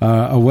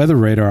weather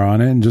radar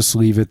on it and just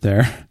leave it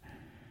there,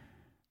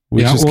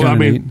 which is kind of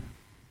neat.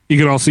 You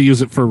can also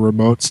use it for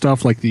remote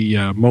stuff like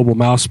the mobile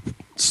mouse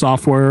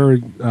software.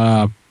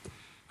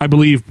 I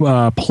believe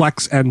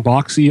Plex and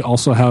Boxy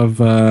also have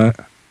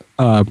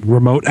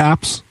remote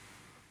apps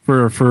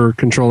for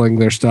controlling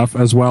their stuff,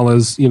 as well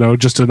as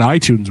just an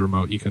iTunes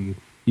remote you can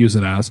use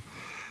it as.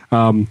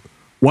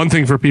 One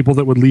thing for people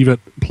that would leave it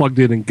plugged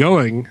in and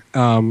going,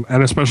 and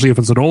especially if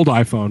it's an old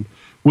iPhone,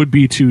 would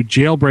be to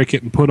jailbreak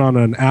it and put on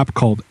an app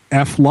called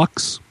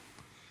Flux.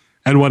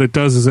 And what it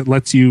does is it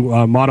lets you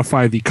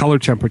modify the color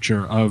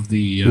temperature of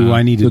the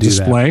I need to do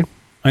display. That.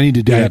 I need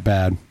to do that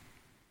bad.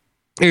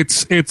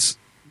 It's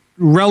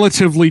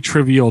relatively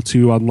trivial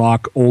to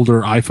unlock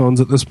older iPhones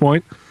at this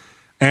point.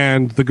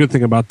 And the good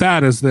thing about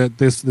that is that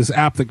this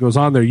app that goes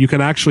on there, you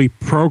can actually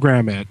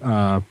program it.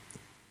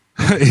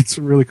 It's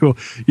really cool.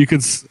 You can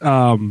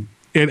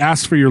it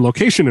asks for your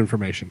location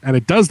information, and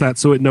it does that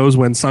so it knows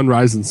when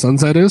sunrise and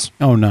sunset is.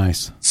 Oh,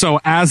 nice. So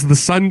as the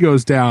sun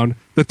goes down,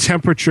 the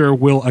temperature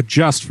will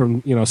adjust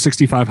from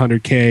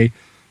 6,500K,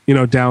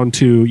 down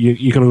to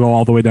you can go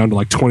all the way down to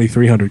like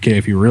 2,300K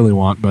if you really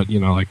want, but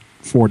like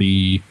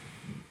 40,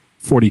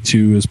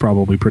 42 is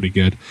probably pretty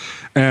good,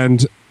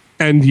 and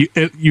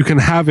you can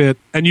have it,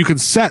 and you can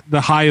set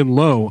the high and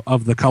low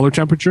of the color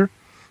temperature,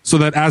 so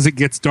that as it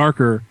gets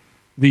darker,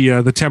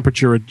 the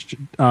temperature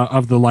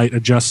of the light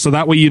adjusts. So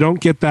that way you don't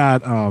get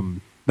that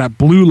that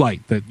blue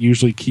light that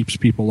usually keeps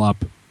people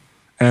up,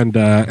 and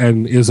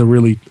is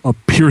a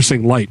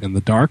piercing light in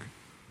the dark.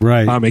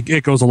 Right.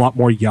 It goes a lot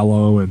more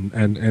yellow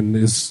and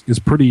is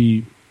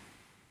pretty.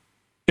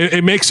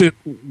 It makes it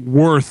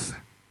worth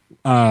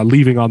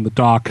leaving on the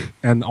dock,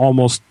 and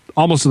almost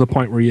to the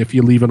point where if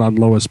you leave it on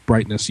lowest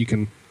brightness, you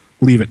can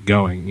leave it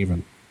going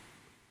even.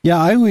 Yeah,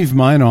 I leave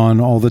mine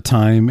on all the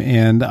time,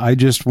 and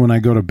when I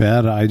go to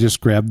bed, I just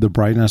grab the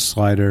brightness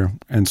slider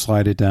and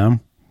slide it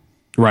down.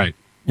 Right.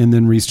 And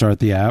then restart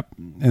the app.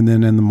 And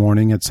then in the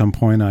morning at some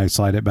point, I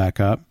slide it back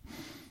up,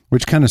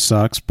 which kind of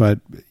sucks, but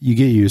you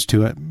get used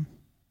to it.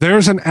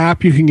 There's an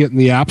app you can get in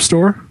the App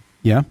Store.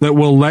 Yeah. That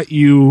will let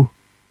you,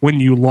 when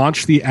you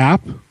launch the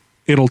app,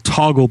 it'll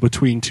toggle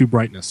between two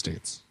brightness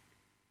states.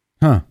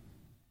 Huh.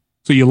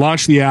 So you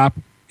launch the app,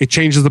 it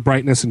changes the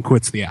brightness and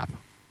quits the app.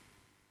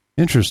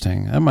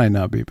 Interesting. That might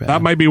not be bad.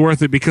 That might be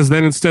worth it, because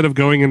then instead of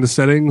going into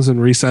settings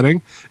and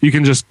resetting, you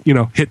can just,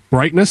 hit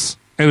brightness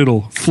and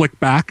it'll flick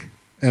back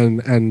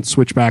and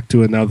switch back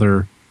to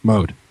another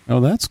mode.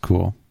 Oh, that's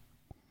cool.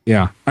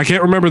 Yeah. I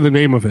can't remember the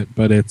name of it,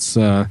 but it's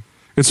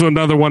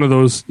another one of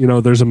those,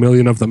 there's a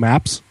million of the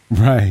maps.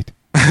 Right.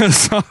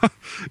 So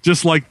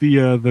just like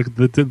the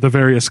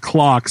various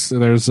clocks,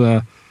 there's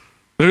an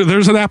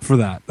app for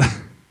that.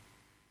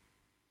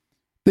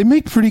 They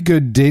make pretty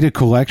good data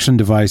collection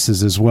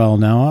devices as well.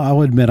 Now,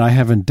 I'll admit I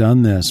haven't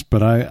done this,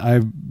 but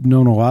I've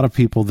known a lot of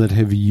people that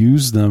have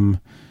used them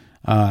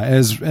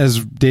as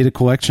data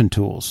collection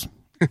tools.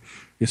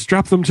 You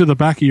strap them to the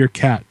back of your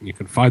cat, and you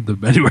can find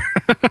them anywhere.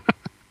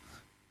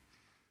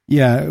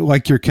 Yeah,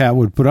 like your cat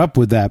would put up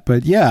with that,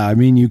 but yeah, I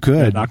mean, you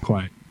could. Yeah, not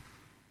quite.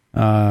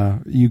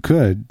 You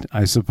could,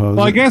 I suppose.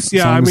 Well, I guess,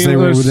 yeah. As long as they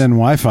were within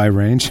Wi-Fi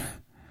range.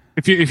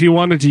 If you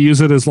wanted to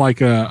use it as like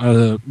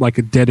a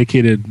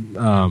dedicated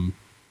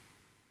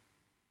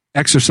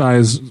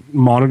exercise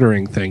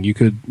monitoring thing, you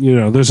could.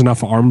 There's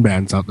enough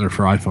armbands out there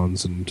for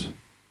iPhones, and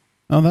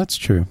that's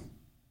true.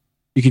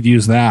 You could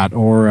use that,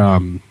 or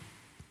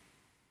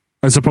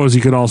I suppose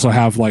you could also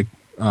have like.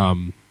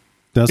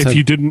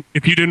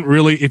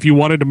 If you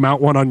wanted to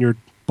mount one on your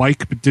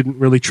bike but didn't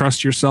really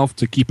trust yourself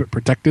to keep it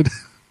protected,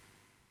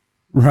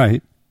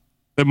 right?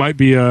 That might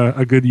be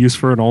a good use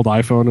for an old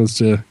iPhone, is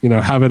to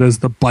have it as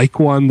the bike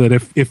one, that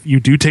if you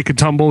do take a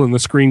tumble and the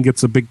screen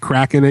gets a big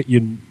crack in it,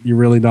 you're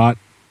really not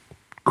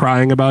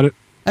crying about it.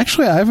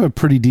 Actually, I have a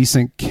pretty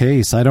decent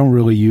case. I don't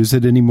really use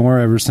it anymore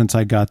ever since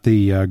I got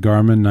the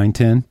Garmin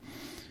 910.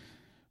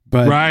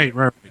 But right,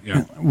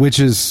 yeah, which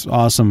is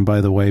awesome, by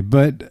the way.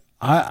 But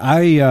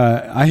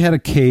I had a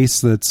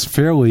case that's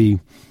fairly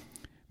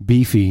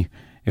beefy.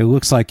 It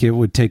looks like it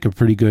would take a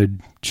pretty good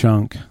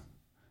chunk.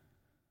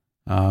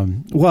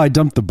 Well, I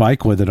dumped the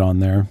bike with it on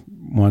there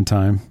one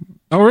time.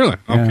 Oh, really?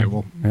 Yeah, okay,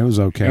 well, it was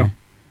okay. Yeah.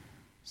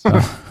 So,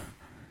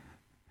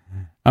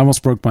 I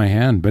almost broke my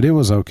hand, but it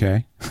was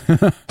okay.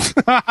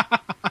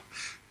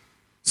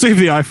 Save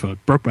the iPhone.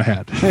 Broke my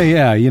hand. Hey,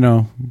 yeah,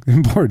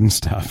 important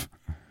stuff.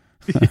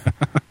 Yeah.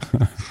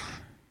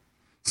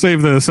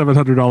 Save the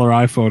 $700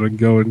 iPhone and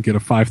go and get a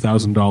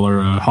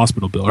 $5,000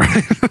 hospital bill,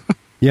 right?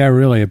 Yeah,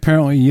 really.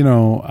 Apparently,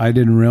 I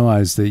didn't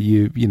realize that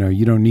you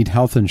don't need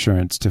health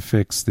insurance to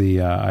fix the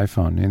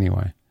iPhone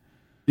anyway.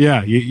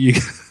 Yeah, you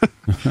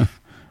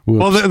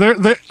well,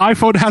 the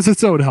iPhone has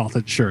its own health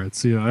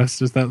insurance. That's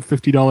just that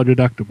 $50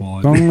 deductible.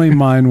 If only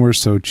mine were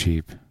so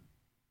cheap.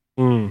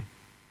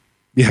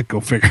 Yeah,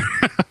 go figure.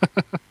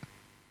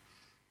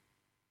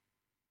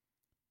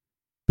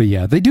 But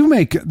yeah, the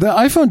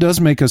iPhone does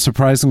make a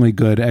surprisingly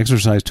good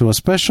exercise tool,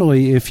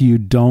 especially if you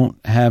don't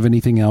have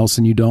anything else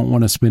and you don't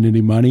want to spend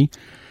any money.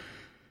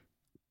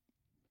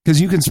 Because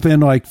you can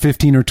spend like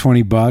 $15 or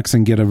 $20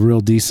 and get a real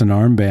decent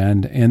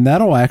armband, and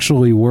that'll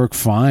actually work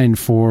fine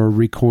for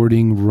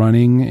recording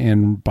running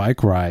and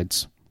bike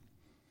rides.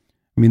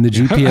 I mean, the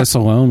GPS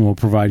alone will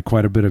provide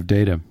quite a bit of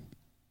data.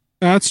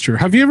 That's true.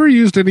 Have you ever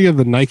used any of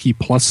the Nike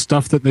Plus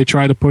stuff that they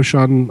try to push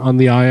on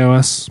the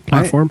iOS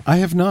platform? I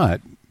have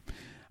not.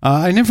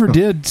 I never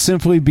did,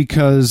 simply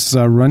because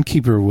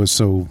Runkeeper was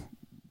so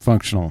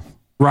functional.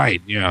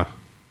 Right, yeah.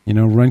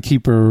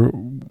 Runkeeper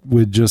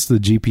with just the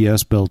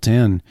GPS built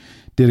in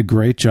did a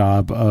great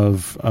job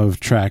of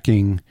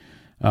tracking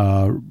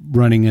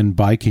running and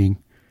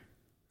biking.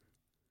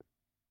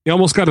 You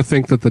almost got to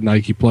think that the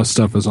Nike Plus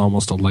stuff is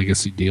almost a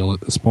legacy deal at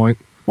this point.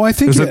 Well, I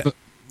think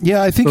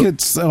Yeah, I think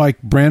it's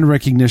like brand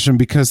recognition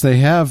because they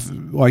have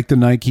like the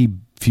Nike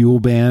Fuel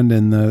Band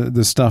and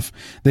the stuff.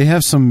 They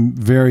have some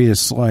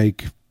various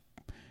like,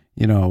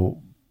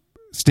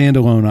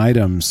 standalone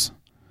items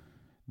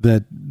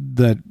that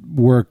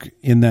work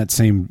in that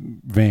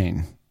same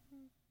vein.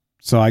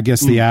 So I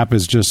guess the app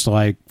is just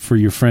like for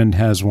your friend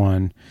has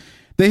one.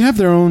 They have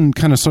their own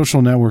kind of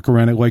social network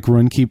around it, like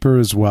Runkeeper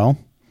as well.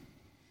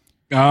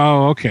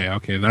 Oh,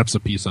 okay. That's a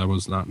piece I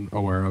was not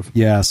aware of.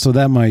 Yeah, so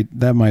that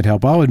might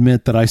help. I'll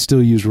admit that I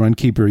still use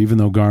Runkeeper, even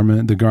though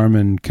the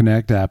Garmin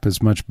Connect app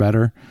is much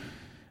better.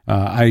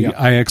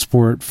 I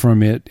export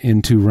from it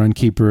into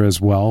Runkeeper as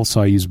well,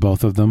 so I use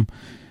both of them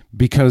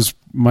because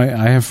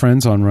I have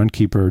friends on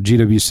Runkeeper,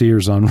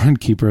 GWCers on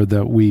Runkeeper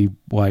that we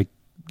like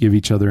give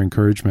each other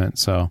encouragement.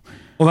 So,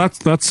 well,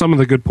 that's some of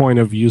the good point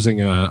of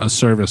using a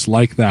service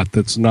like that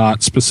that's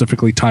not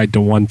specifically tied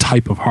to one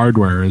type of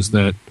hardware is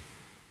that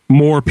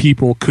more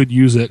people could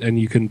use it and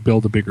you can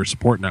build a bigger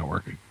support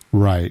network.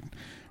 Right,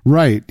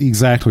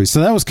 exactly.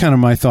 So that was kind of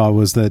my thought,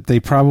 was that they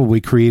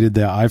probably created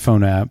the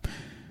iPhone app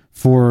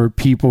for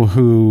people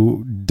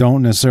who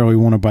don't necessarily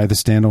want to buy the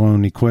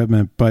standalone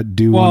equipment but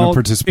do want to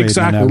participate in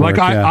the network.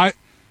 Like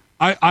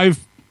I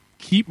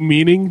keep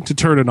meaning to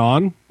turn it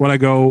on when I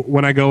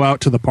go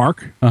out to the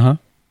park. And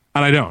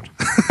I don't.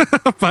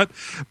 but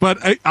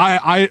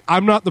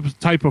I'm not the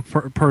type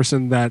of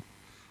person that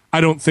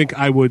I don't think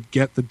I would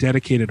get the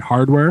dedicated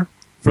hardware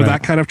for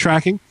that kind of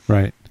tracking.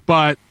 Right.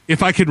 But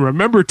if I can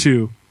remember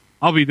to,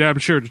 I'll be damn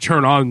sure to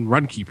turn on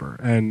Runkeeper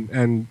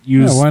and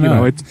use. Yeah, why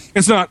not?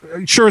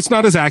 It's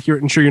not as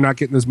accurate, and sure you're not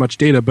getting as much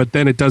data, but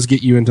then it does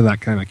get you into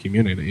that kind of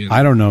community.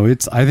 I don't know.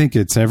 I think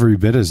it's every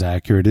bit as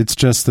accurate. It's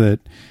just that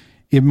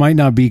it might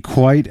not be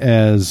quite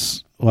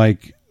as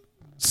like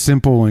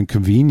simple and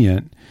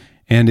convenient,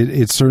 and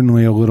it's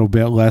certainly a little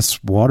bit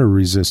less water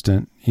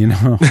resistant.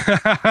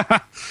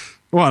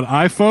 What,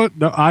 iPhone?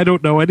 No, I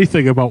don't know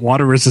anything about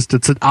water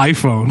resistance in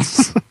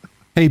iPhones.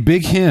 Hey,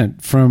 big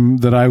hint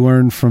that I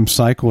learned from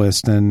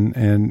cyclists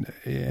and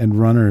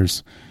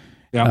runners.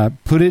 Yep.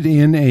 Put it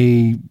in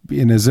a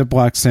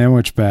Ziploc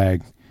sandwich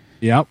bag.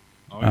 Yep.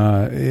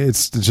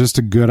 It's just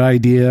a good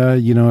idea.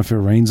 If it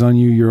rains on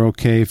you, you're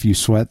okay. If you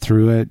sweat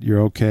through it,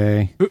 you're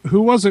okay.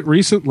 Who was it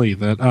recently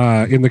that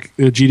in the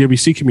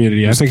GWC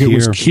community? I think it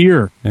was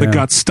Kier that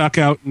got stuck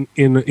out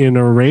in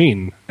a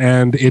rain,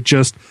 and it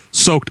just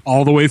soaked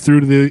all the way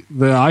through to the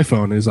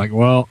iPhone. He's like,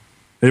 well,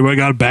 anybody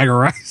got a bag of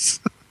rice?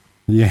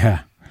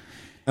 Yeah.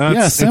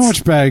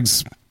 Sandwich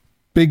bags,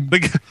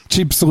 big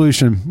cheap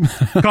solution.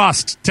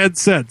 Cost 10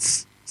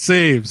 cents,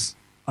 saves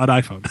an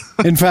iPhone.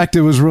 In fact,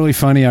 it was really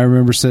funny. I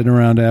remember sitting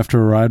around after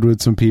a ride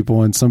with some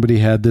people, and somebody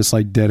had this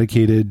like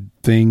dedicated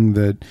thing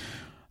that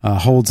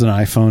holds an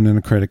iPhone and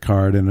a credit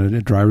card and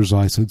a driver's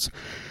license.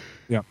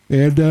 Yeah.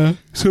 And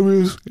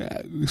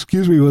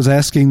somebody was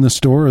asking the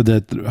store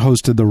that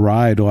hosted the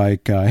ride,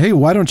 like, hey,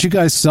 why don't you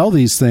guys sell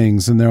these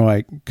things? And they're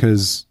like,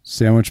 because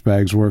sandwich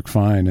bags work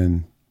fine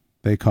and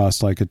they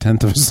cost like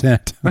 1/10 of a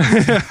cent.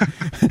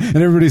 And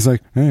everybody's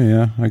like, hey,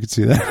 yeah, I could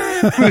see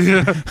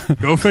that.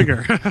 Go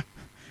figure.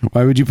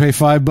 Why would you pay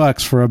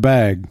 $5 for a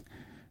bag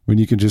when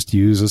you can just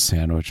use a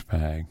sandwich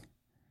bag?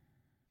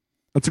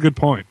 That's a good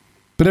point.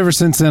 But ever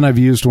since then, I've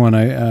used one.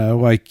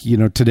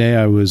 Today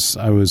I was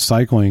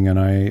cycling and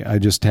I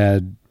just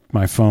had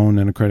my phone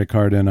and a credit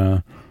card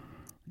and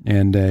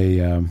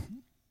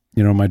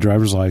my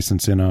driver's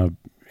license in a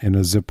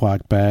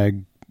Ziploc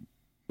bag.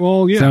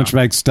 Well, yeah, sandwich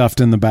bag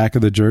stuffed in the back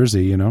of the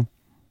jersey. I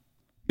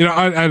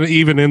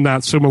even in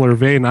that similar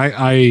vein,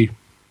 I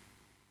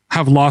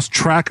have lost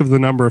track of the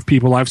number of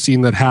people I've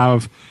seen that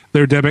have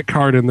their debit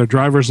card and their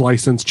driver's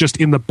license just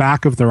in the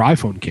back of their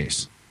iPhone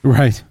case.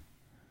 Right.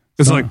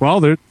 It's like,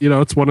 well,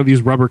 it's one of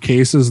these rubber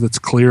cases that's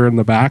clear in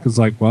the back. It's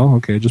like, well,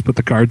 okay, just put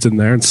the cards in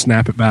there and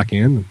snap it back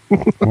in.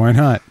 Why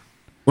not?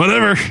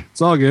 Whatever.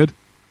 It's all good.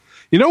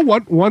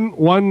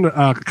 One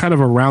kind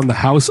of around the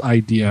house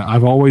idea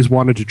I've always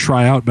wanted to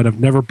try out, but I've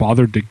never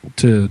bothered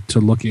to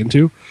look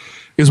into,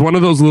 is one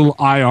of those little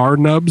IR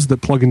nubs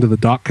that plug into the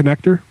dock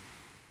connector.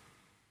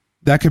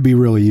 That could be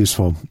really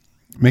useful.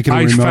 Make it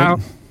a remote.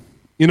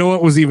 You know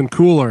what was even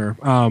cooler?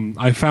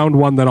 I found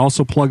one that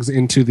also plugs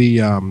into the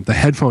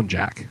headphone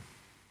jack.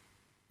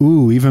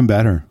 Ooh, even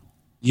better.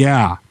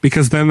 Yeah,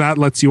 because then that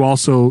lets you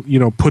also,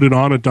 put it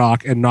on a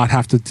dock and not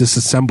have to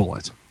disassemble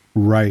it.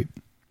 Right.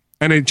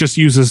 And it just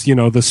uses,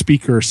 the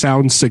speaker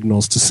sound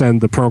signals to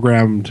send the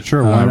programmed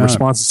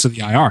responses to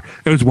the IR.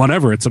 It was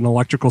whatever. It's an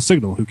electrical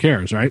signal. Who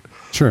cares, right?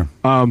 Sure.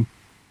 I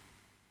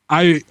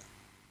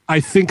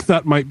think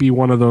that might be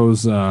one of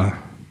those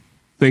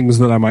things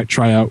that I might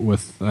try out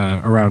with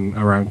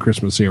around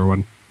Christmas here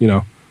when,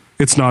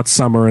 it's not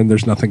summer and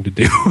there's nothing to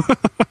do.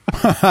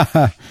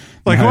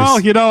 Like,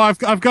 nice. Well,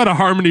 I've got a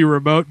Harmony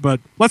remote, but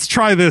let's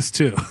try this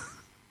too.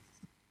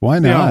 Why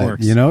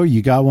not?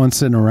 You got one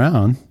sitting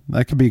around.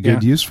 That could be a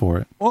good use for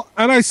it. Well,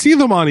 and I see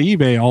them on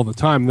eBay all the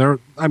time.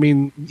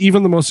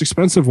 Even the most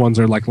expensive ones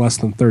are like less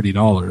than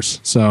 $30.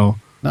 So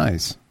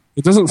nice.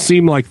 It doesn't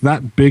seem like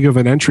that big of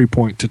an entry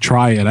point to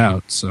try it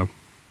out. So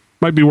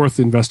might be worth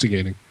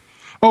investigating.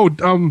 Oh,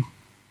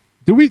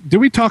 did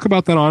we talk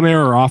about that on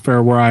air or off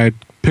air where I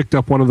picked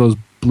up one of those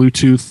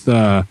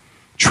Bluetooth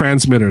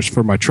transmitters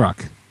for my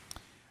truck?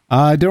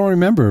 I don't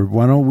remember.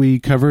 Why don't we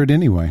cover it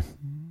anyway?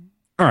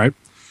 All right.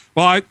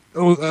 Well,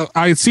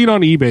 I had seen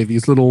on eBay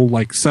these little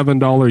like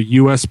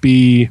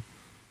 $7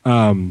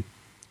 USB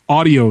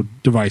audio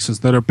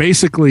devices that are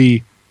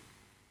basically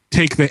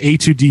take the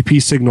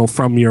A2DP signal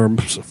from your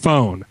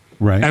phone,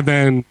 right, and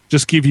then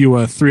just give you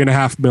a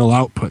 3.5 mil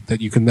output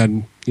that you can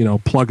then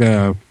plug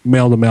a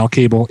male-to-male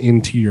cable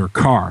into your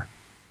car.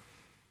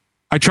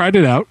 I tried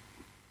it out.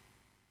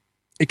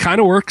 It kind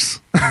of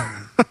works.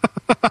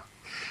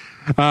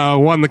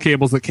 The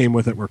cables that came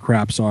with it were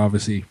crap, so I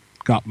obviously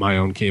got my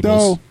own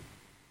cables.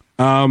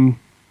 No.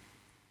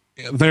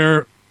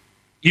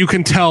 You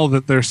can tell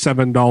that there's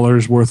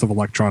 $7 worth of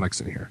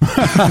electronics in here.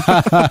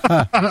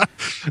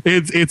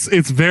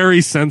 It's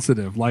very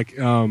sensitive. Like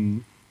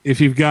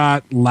if you've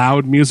got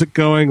loud music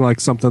going,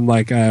 like something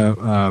like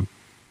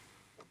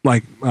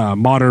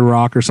modern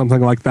rock or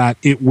something like that,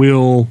 it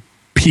will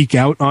peak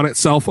out on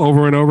itself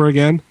over and over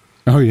again.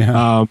 Oh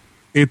yeah.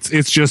 It's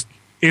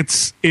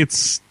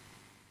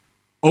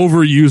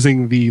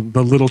overusing the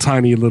little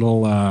tiny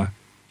little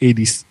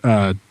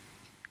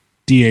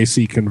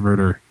DAC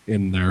converter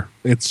in there.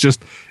 It's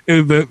just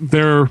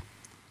they're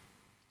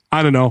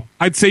I don't know.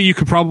 I'd say you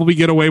could probably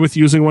get away with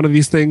using one of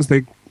these things.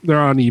 They're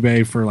on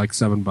eBay for like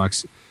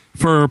 $7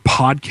 for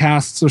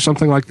podcasts or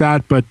something like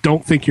that, but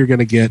don't think you're going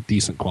to get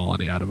decent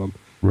quality out of them.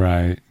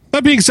 Right.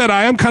 That being said,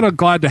 I am kind of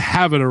glad to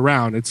have it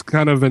around. It's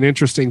kind of an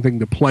interesting thing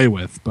to play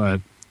with,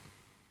 but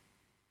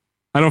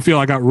I don't feel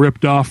I got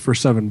ripped off for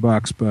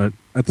 $7, but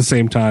at the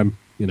same time,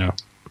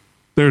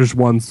 there's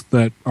ones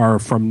that are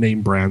from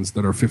name brands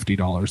that are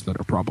 $50 that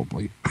are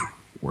probably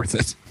worth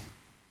it.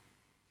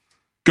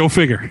 Go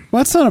figure. Well,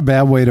 that's not a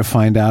bad way to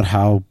find out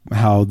how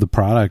the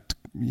product,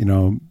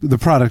 the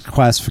product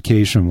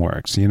classification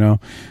works,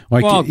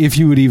 if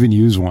you would even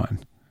use one.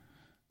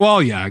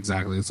 Well, yeah,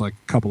 exactly. It's like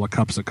a couple of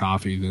cups of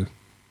coffee to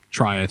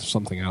try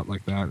something out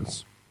like that.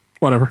 It's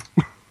whatever.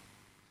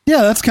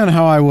 Yeah, that's kind of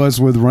how I was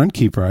with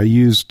Runkeeper. I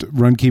used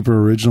Runkeeper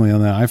originally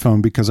on the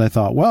iPhone because I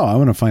thought, well, I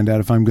want to find out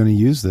if I'm going to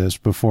use this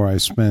before I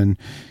spend,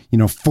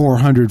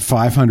 $400,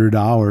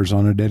 $500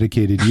 on a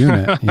dedicated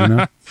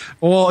unit,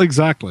 Well,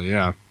 exactly,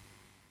 yeah.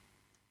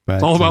 But,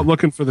 it's all about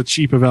looking for the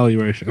cheap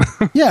evaluation.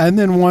 Yeah, and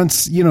then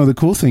once, the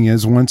cool thing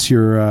is once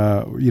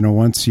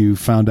once you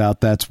found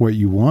out that's what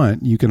you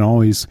want, you can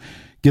always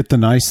get the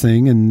nice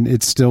thing and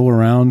it's still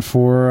around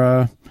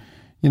for,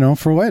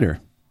 for later.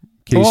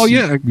 Well,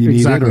 yeah,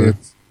 exactly.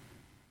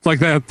 It's like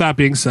that. That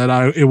being said,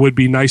 it would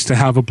be nice to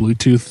have a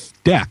Bluetooth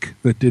deck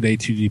that did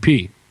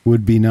A2DP.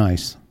 Would be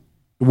nice.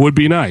 Would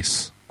be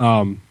nice.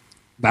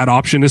 That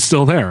option is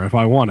still there if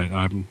I want it.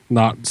 I'm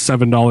not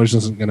 $7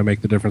 isn't going to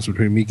make the difference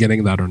between me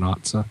getting that or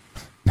not. So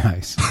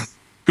nice.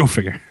 Go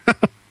figure. Well,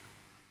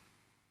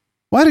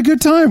 I had a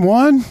good time,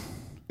 Juan.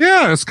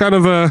 Yeah, it's kind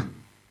of a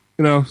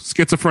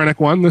schizophrenic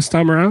one this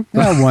time around.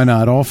 Yeah, why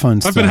not? All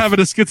fun stuff. I've been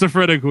having a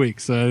schizophrenic week,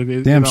 so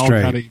damn it all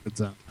straight. kind of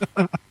evens out.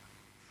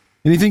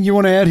 Anything you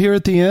want to add here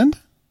at the end?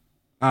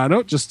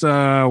 No, just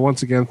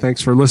once again,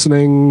 thanks for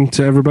listening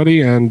to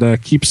everybody,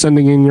 and keep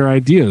sending in your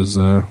ideas.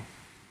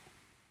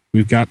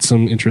 We've got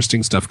some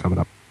interesting stuff coming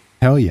up.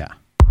 Hell yeah.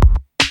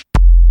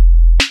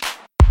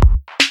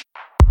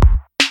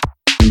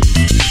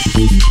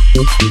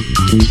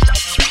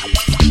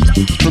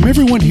 From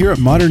everyone here at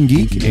Modern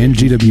Geek and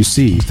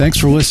GWC, thanks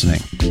for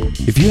listening.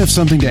 If you have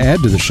something to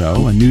add to the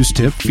show, a news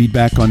tip,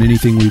 feedback on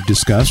anything we've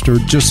discussed, or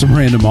just some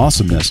random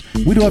awesomeness,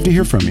 we'd love to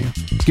hear from you.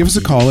 Give us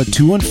a call at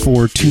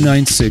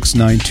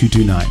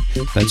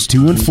 214-296-9229. That's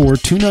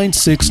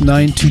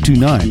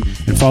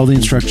 214-296-9229, and follow the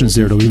instructions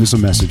there to leave us a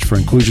message for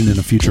inclusion in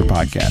a future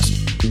podcast.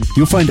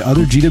 You'll find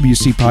other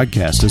GWC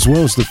podcasts, as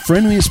well as the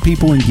friendliest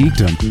people in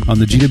geekdom on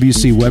the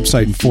GWC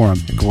website and forum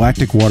at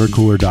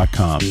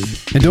galacticwatercooler.com.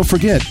 And don't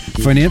forget,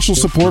 financial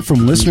support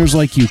from listeners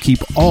like you keep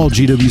all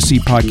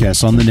GWC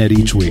podcasts on the net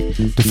each week.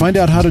 To find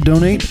out how to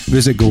donate,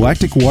 visit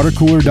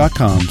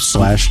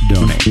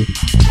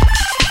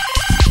galacticwatercooler.com/donate.